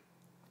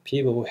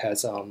people who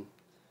has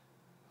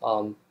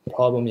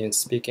problem in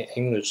speaking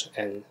English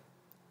and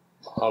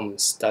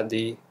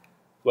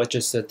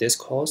register this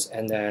course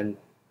and then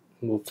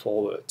move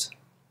forward.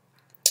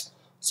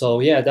 So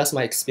yeah, that's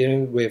my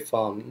experience with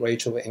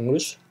Rachel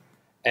English,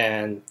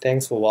 and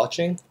thanks for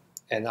watching,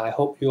 and I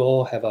hope you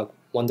all have a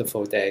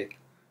wonderful day.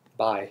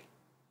 Bye.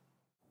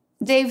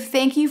 Dave,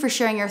 thank you for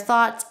sharing your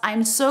thoughts.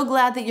 I'm so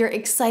glad that you're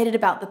excited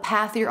about the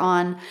path you're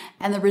on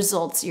and the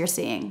results you're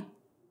seeing.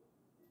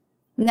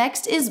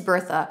 Next is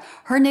Bertha.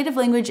 Her native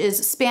language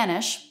is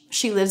Spanish.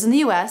 She lives in the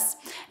US,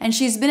 and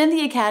she's been in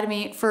the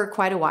Academy for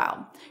quite a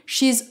while.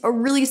 She's a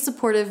really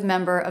supportive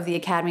member of the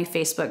Academy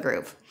Facebook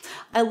group.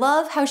 I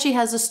love how she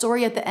has a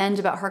story at the end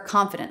about her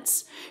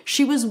confidence.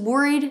 She was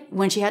worried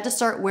when she had to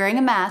start wearing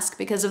a mask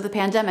because of the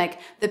pandemic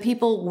that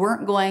people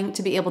weren't going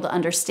to be able to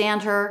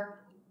understand her,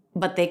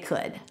 but they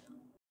could.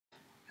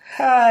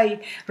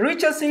 Hi,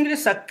 Rachel's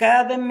English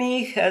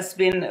Academy has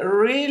been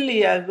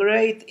really a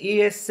great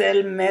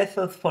ESL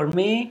method for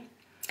me,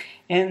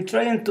 and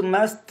trying to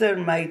master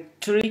my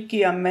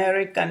tricky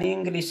American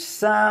English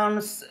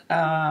sounds.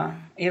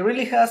 It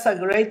really has a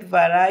great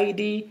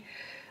variety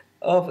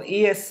of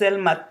ESL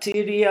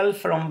material,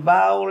 from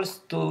vowels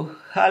to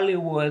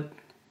Hollywood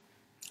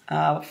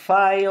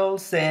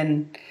files,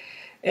 and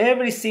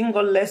every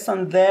single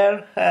lesson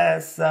there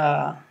has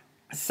a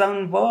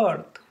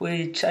soundboard,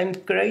 which I'm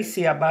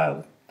crazy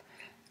about.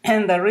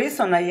 And the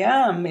reason I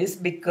am is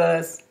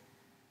because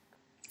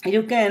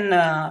you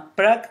can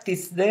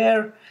practice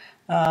there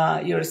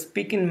your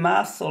speaking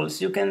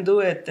muscles. You can do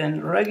it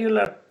in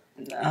regular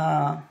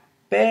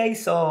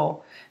pace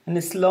or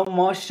in slow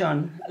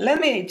motion.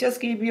 Let me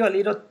just give you a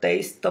little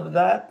taste of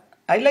that.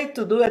 I like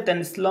to do it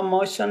in slow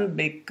motion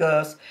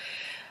because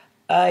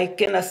I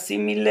can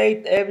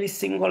assimilate every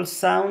single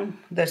sound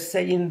they're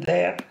saying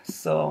there.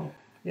 So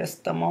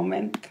just a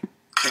moment.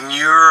 Can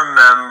you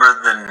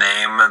remember the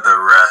name of the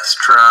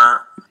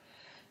restaurant?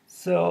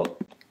 So,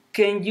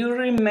 can you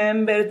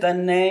remember the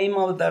name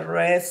of the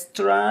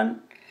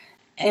restaurant?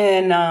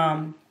 And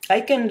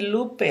I can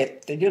loop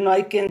it. You know,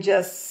 I can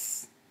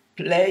just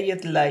play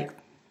it like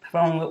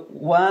from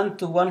 1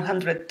 to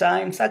 100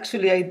 times.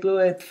 Actually, I do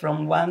it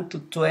from 1 to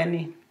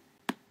 20.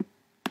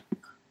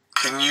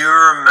 Can you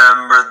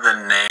remember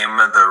the name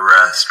of the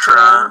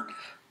restaurant?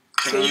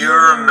 Can you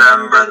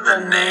remember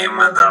the name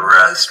of the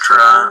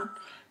restaurant?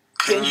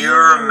 Can you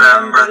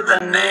remember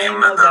the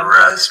name of the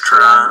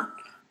restaurant?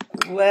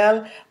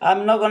 Well,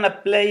 I'm not going to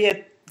play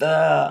it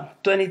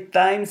 20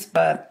 times,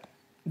 but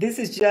this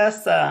is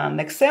just an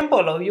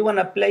example of you want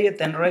to play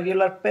it in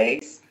regular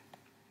pace.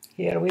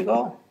 Here we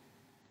go.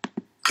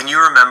 Can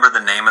you remember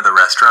the name of the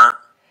restaurant?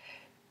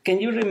 Can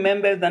you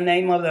remember the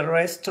name of the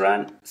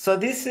restaurant? So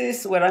this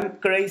is what I'm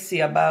crazy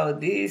about.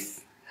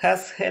 This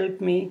has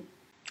helped me,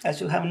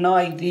 as you have no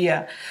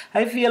idea.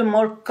 I feel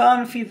more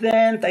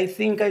confident. I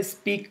think I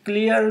speak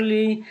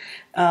clearly.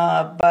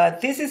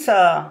 But this is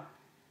a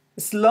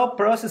slow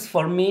process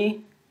for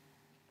me.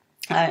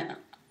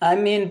 I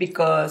mean,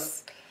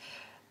 because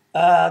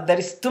there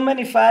is too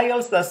many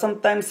files that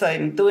sometimes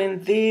I'm doing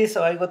this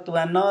or I go to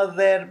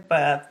another.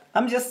 But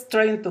I'm just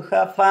trying to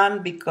have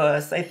fun,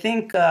 because I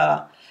think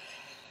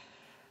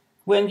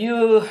when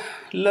you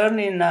learn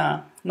in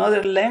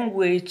another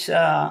language,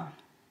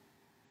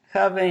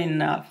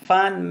 having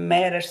fun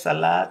matters a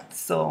lot.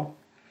 So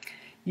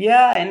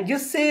yeah, and you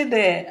see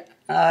that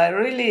I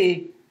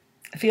really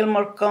feel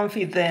more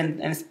confident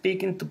in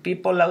speaking to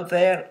people out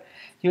there.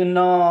 You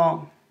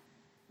know,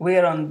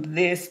 we're on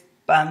this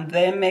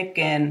pandemic,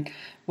 and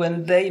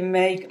when they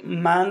make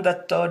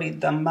mandatory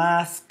the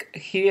mask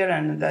here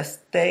in the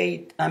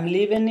state I'm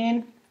living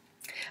in,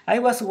 I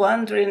was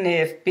wondering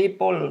if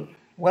people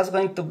was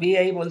going to be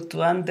able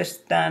to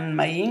understand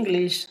my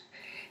English.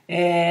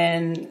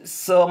 And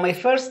so my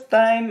first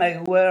time I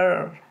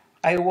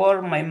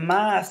wore my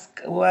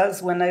mask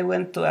was when I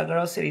went to a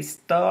grocery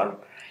store.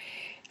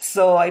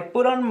 So I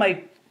put on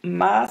my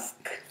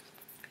mask,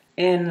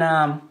 and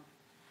I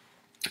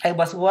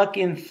was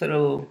walking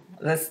through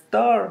the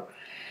store,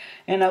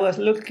 and I was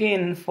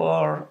looking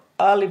for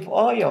olive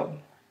oil.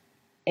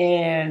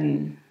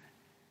 And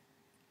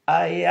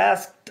I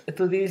asked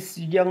to this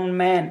young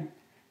man,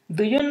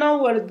 do you know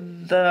where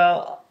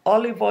the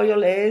olive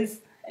oil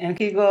is? And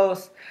he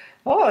goes,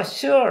 oh,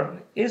 sure,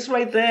 it's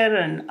right there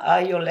in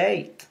aisle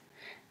 8.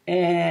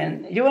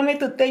 And you want me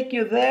to take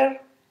you there?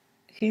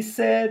 He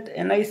said,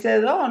 and I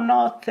said, oh,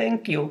 no,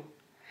 thank you.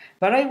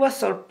 But I was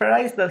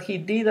surprised that he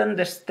did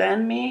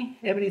understand me,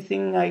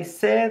 everything I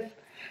said.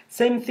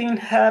 Same thing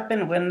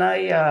happened when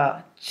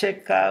I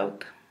check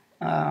out.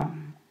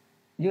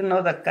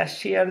 The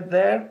cashier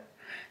there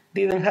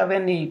didn't have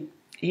any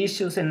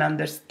issues in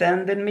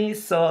understanding me.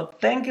 So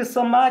thank you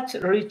so much,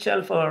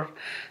 Rachel, for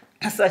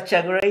such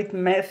a great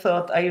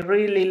method. I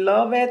really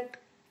love it.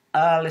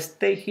 I'll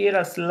stay here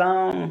as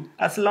long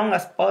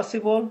as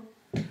possible,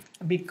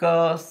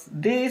 because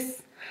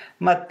this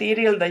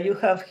material that you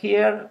have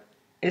here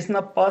is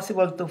not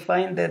possible to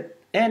find it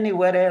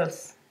anywhere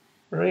else,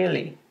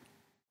 really.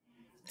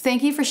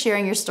 Thank you for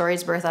sharing your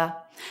stories, Bertha.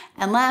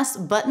 And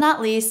last but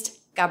not least,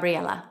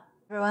 Gabriela.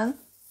 Everyone,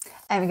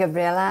 I'm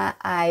Gabriela.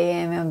 I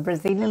am a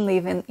Brazilian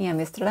living in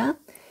Amsterdam.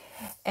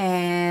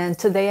 And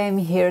today I'm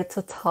here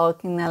to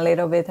talk a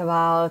little bit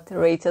about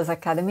Rachel's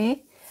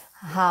Academy,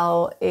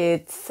 how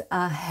it's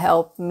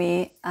helped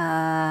me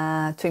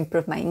to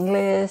improve my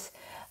English,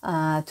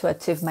 to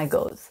achieve my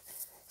goals.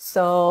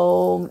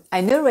 So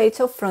I knew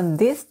Rachel from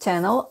this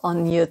channel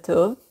on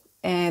YouTube,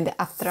 and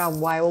after a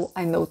while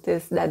I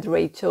noticed that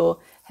Rachel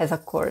has a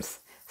course.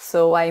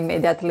 So I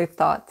immediately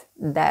thought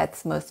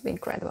that must be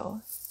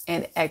incredible,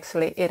 and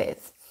actually it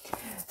is.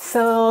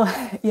 So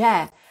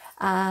yeah,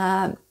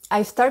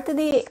 I started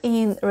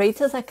in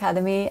Rachel's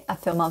Academy a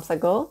few months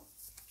ago,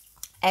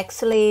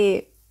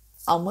 actually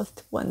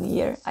almost 1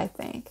 year, I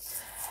think.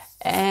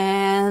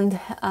 And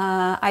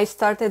I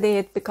started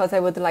it because I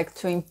would like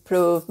to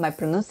improve my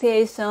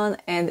pronunciation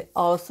and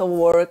also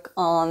work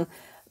on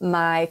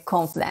my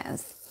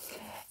confidence.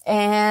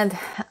 And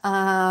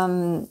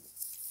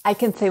I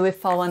can say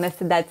with all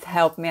honesty that's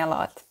helped me a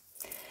lot.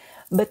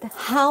 But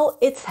how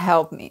it's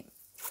helped me?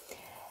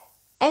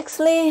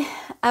 Actually,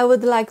 I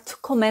would like to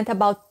comment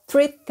about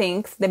 3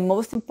 things, the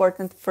most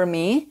important for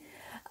me.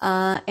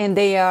 And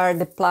they are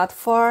the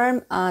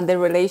platform, the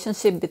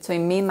relationship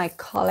between me, my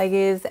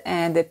colleagues,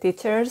 and the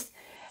teachers,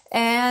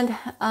 and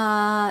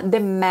the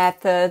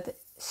method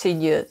she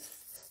used.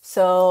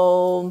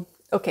 So,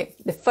 okay,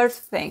 the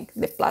first thing,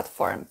 the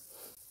platform.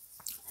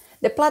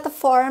 The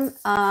platform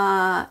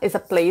is a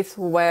place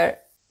where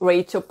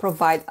Rachel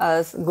provides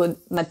us good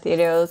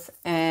materials,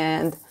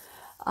 and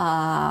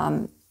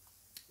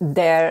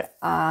there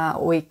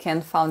we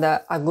can find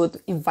a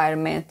good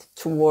environment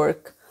to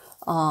work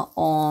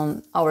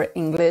on our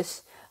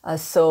English.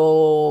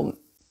 So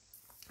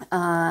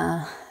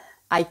I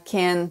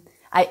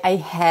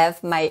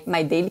have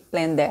my daily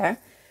plan there.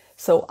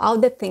 So all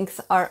the things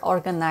are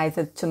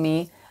organized to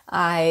me.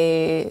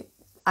 I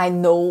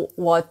know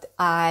what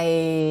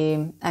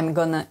I'm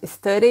gonna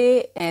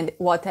study and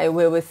what I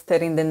will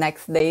study in the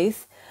next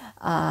days.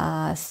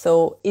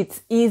 So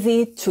it's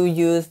easy to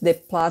use the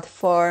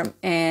platform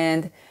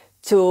and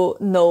to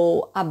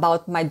know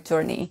about my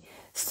journey.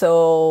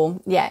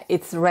 So yeah,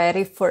 it's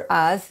ready for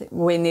us.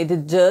 We need to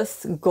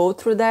just go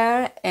through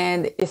there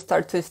and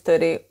start to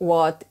study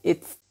what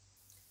it's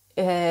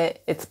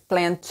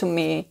planned to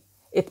me.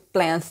 It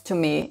plans to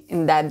me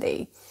in that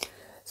day.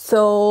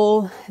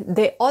 So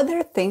the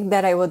other thing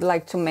that I would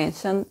like to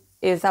mention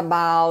is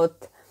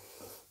about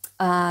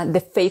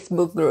the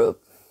Facebook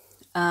group.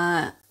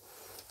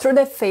 Through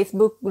the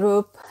Facebook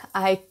group,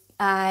 I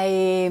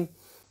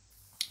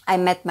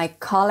met my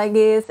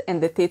colleagues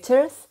and the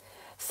teachers.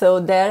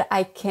 So there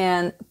I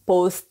can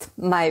post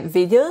my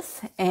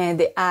videos,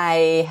 and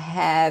I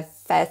have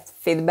fast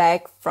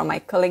feedback from my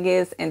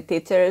colleagues and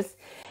teachers.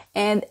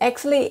 And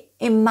actually,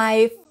 in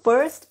my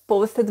first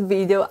posted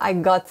video, I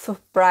got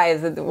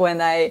surprised when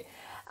I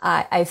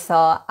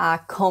saw a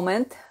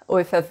comment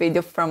with a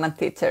video from a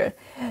teacher.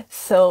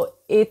 So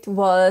it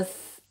was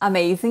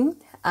amazing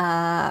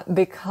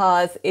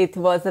because it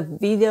was a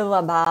video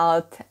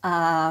about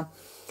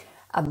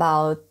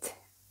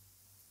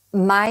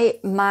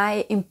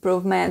my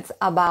improvements,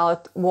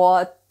 about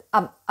what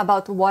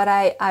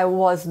I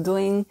was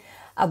doing,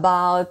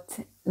 about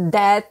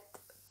that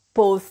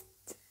post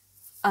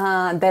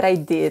that I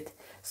did.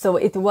 So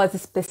it was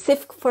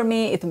specific for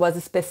me, it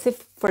was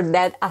specific for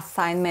that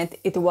assignment,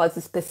 it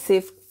was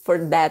specific for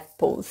that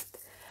post.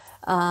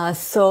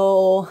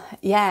 So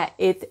yeah,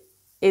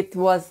 it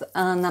was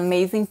an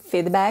amazing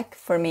feedback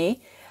for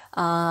me.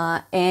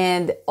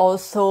 And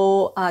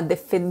also the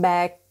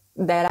feedback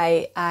that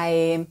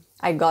I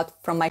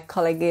got from my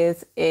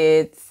colleagues,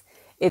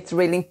 it's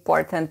really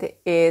important.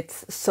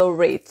 It's so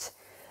rich.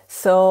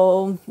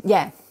 So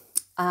yeah,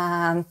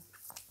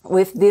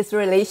 with this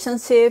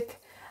relationship,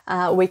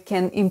 we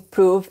can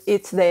improve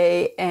each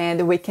day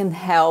and we can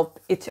help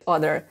each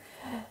other.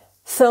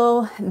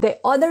 So the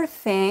other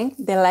thing,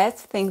 the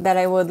last thing that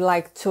I would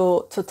like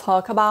to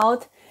talk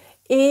about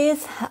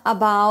is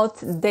about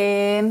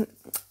the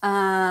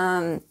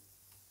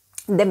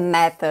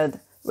method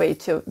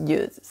Rachel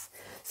uses.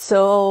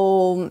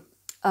 So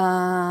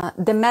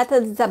the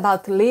method is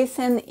about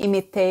listen,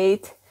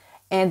 imitate,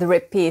 and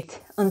repeat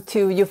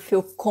until you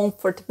feel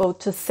comfortable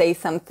to say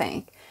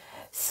something.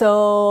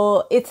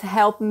 So it's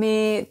helped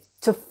me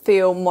to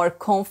feel more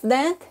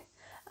confident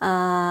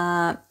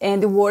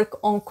and work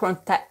on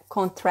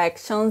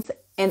contractions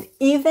and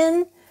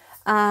even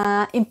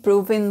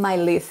improving my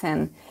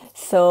listen.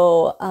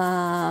 So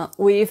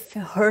with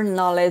her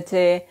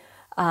knowledge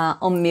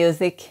on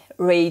music,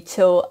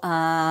 Rachel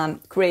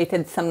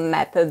created some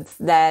methods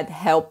that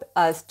help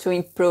us to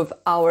improve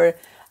our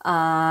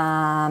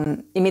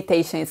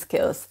imitation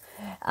skills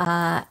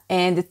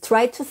and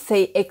try to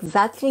say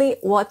exactly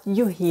what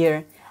you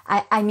hear.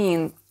 I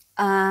mean,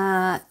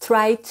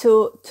 try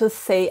to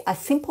say a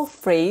simple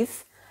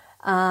phrase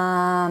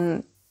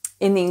in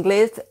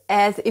English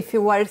as if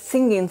you were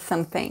singing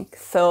something.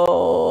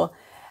 So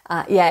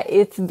yeah,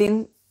 it's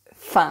been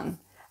fun.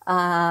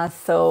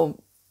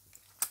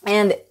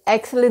 And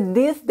actually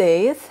these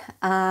days,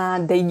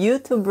 the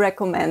YouTube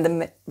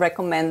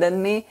recommended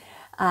me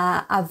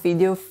a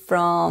video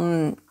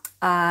from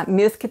a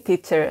music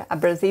teacher, a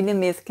Brazilian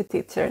music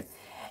teacher.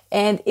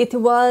 And it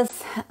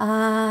was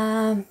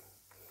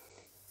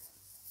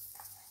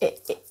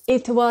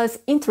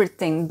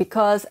interesting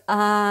because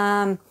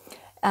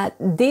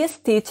this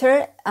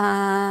teacher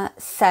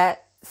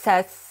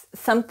says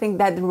something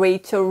that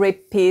Rachel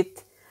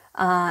repeat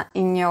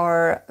in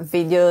your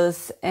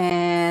videos,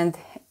 and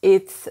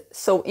it's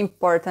so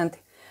important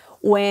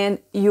when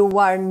you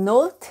are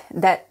not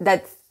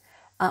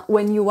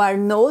when you are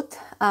not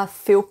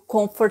feel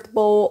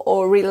comfortable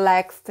or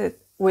relaxed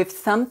with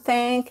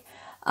something,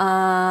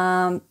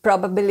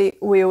 probably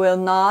we will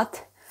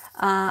not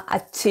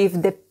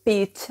achieve the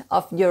pitch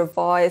of your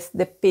voice,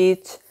 the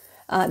pitch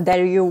that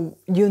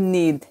you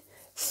need.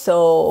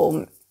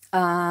 So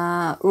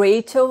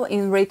Rachel,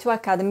 in Rachel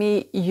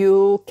Academy,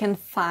 you can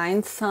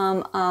find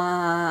some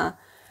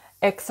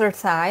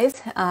exercise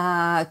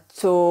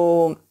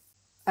to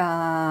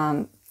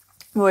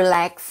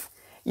relax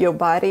your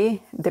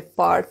body, the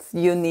parts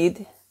you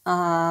need,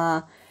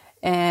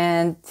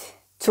 and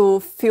to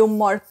feel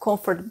more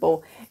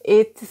comfortable.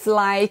 It's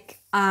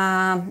like,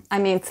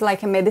 it's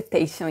like a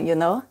meditation, you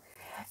know?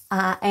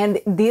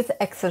 And these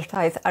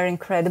exercises are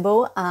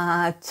incredible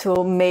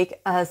to make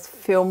us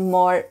feel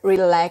more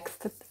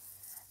relaxed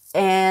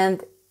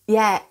and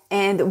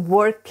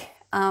work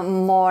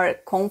more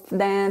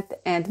confident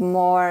and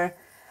more,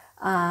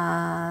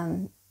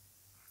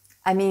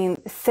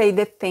 say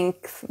the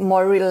things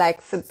more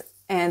relaxed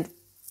and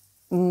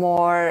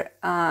more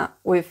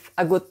with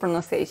a good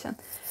pronunciation.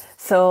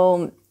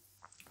 So,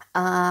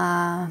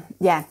 I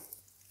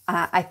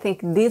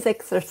think these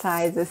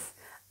exercises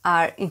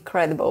are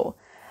incredible.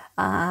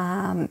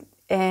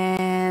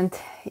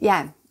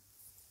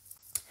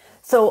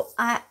 So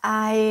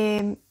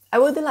I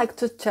would like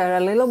to share a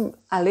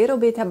little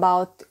bit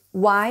about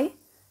why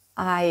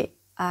I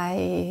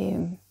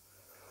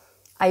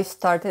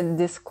started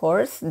this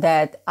course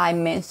that I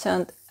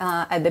mentioned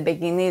at the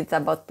beginning. It's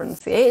about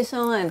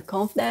pronunciation and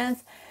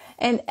confidence,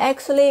 and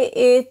actually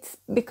it's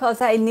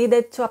because I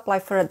needed to apply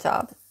for a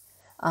job,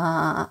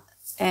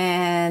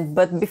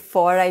 but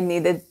before I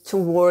needed to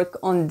work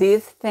on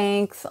these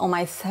things on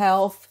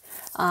myself,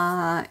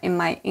 in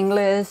my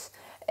English,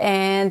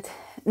 and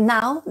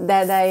now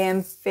that I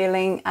am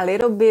feeling a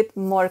little bit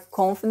more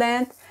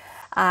confident,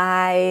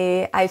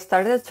 I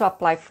started to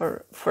apply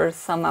for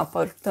some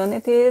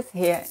opportunities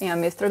here in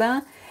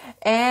Amsterdam,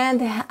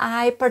 and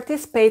I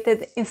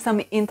participated in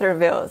some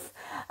interviews.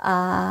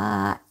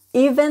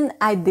 Even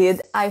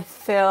I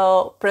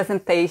felt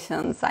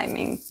presentations,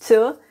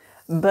 too,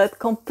 but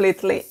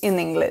completely in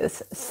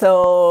English.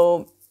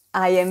 So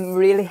I am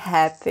really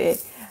happy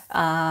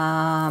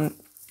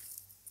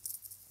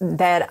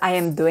that I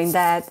am doing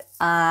that,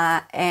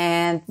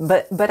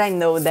 but I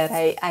know that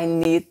I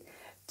need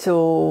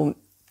to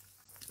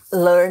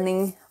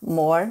learning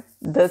more,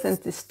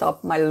 doesn't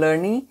stop my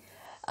learning,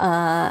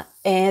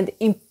 and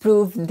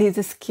improve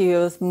these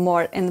skills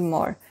more and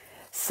more.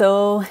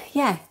 So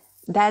yeah,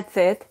 that's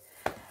it.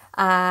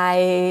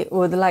 I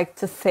would like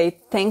to say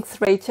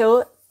thanks,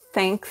 Rachel.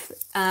 Thanks,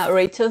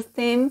 Rachel's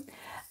team,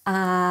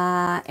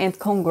 and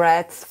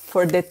congrats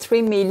for the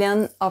 3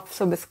 million of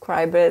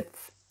subscribers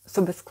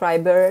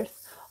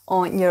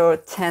on your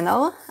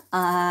channel,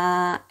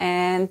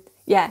 and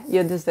yeah,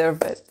 you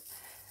deserve it.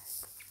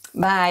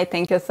 Bye,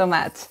 thank you so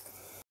much.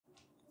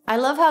 I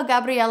love how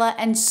Gabriela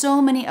and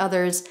so many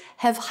others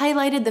have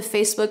highlighted the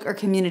Facebook or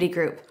community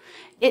group.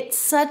 It's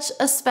such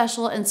a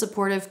special and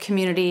supportive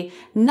community,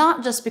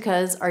 not just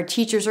because our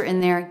teachers are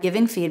in there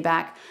giving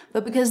feedback,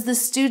 but because the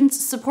students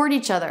support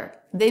each other.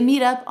 They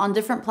meet up on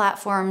different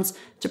platforms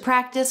to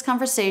practice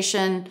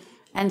conversation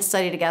and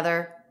study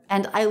together,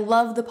 and I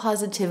love the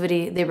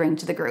positivity they bring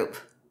to the group.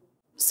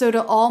 So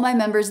to all my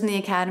members in the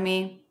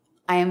Academy,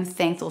 I am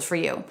thankful for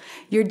you.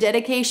 Your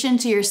dedication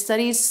to your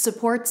studies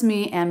supports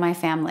me and my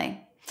family.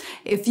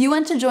 If you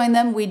want to join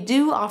them, we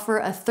do offer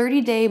a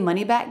 30-day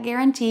money-back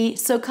guarantee,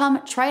 so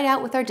come try it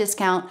out with our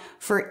discount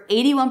for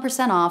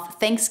 81% off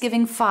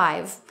Thanksgiving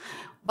 5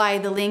 by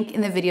the link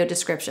in the video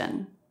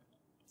description.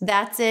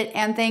 That's it,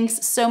 and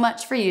thanks so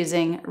much for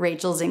using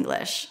Rachel's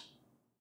English.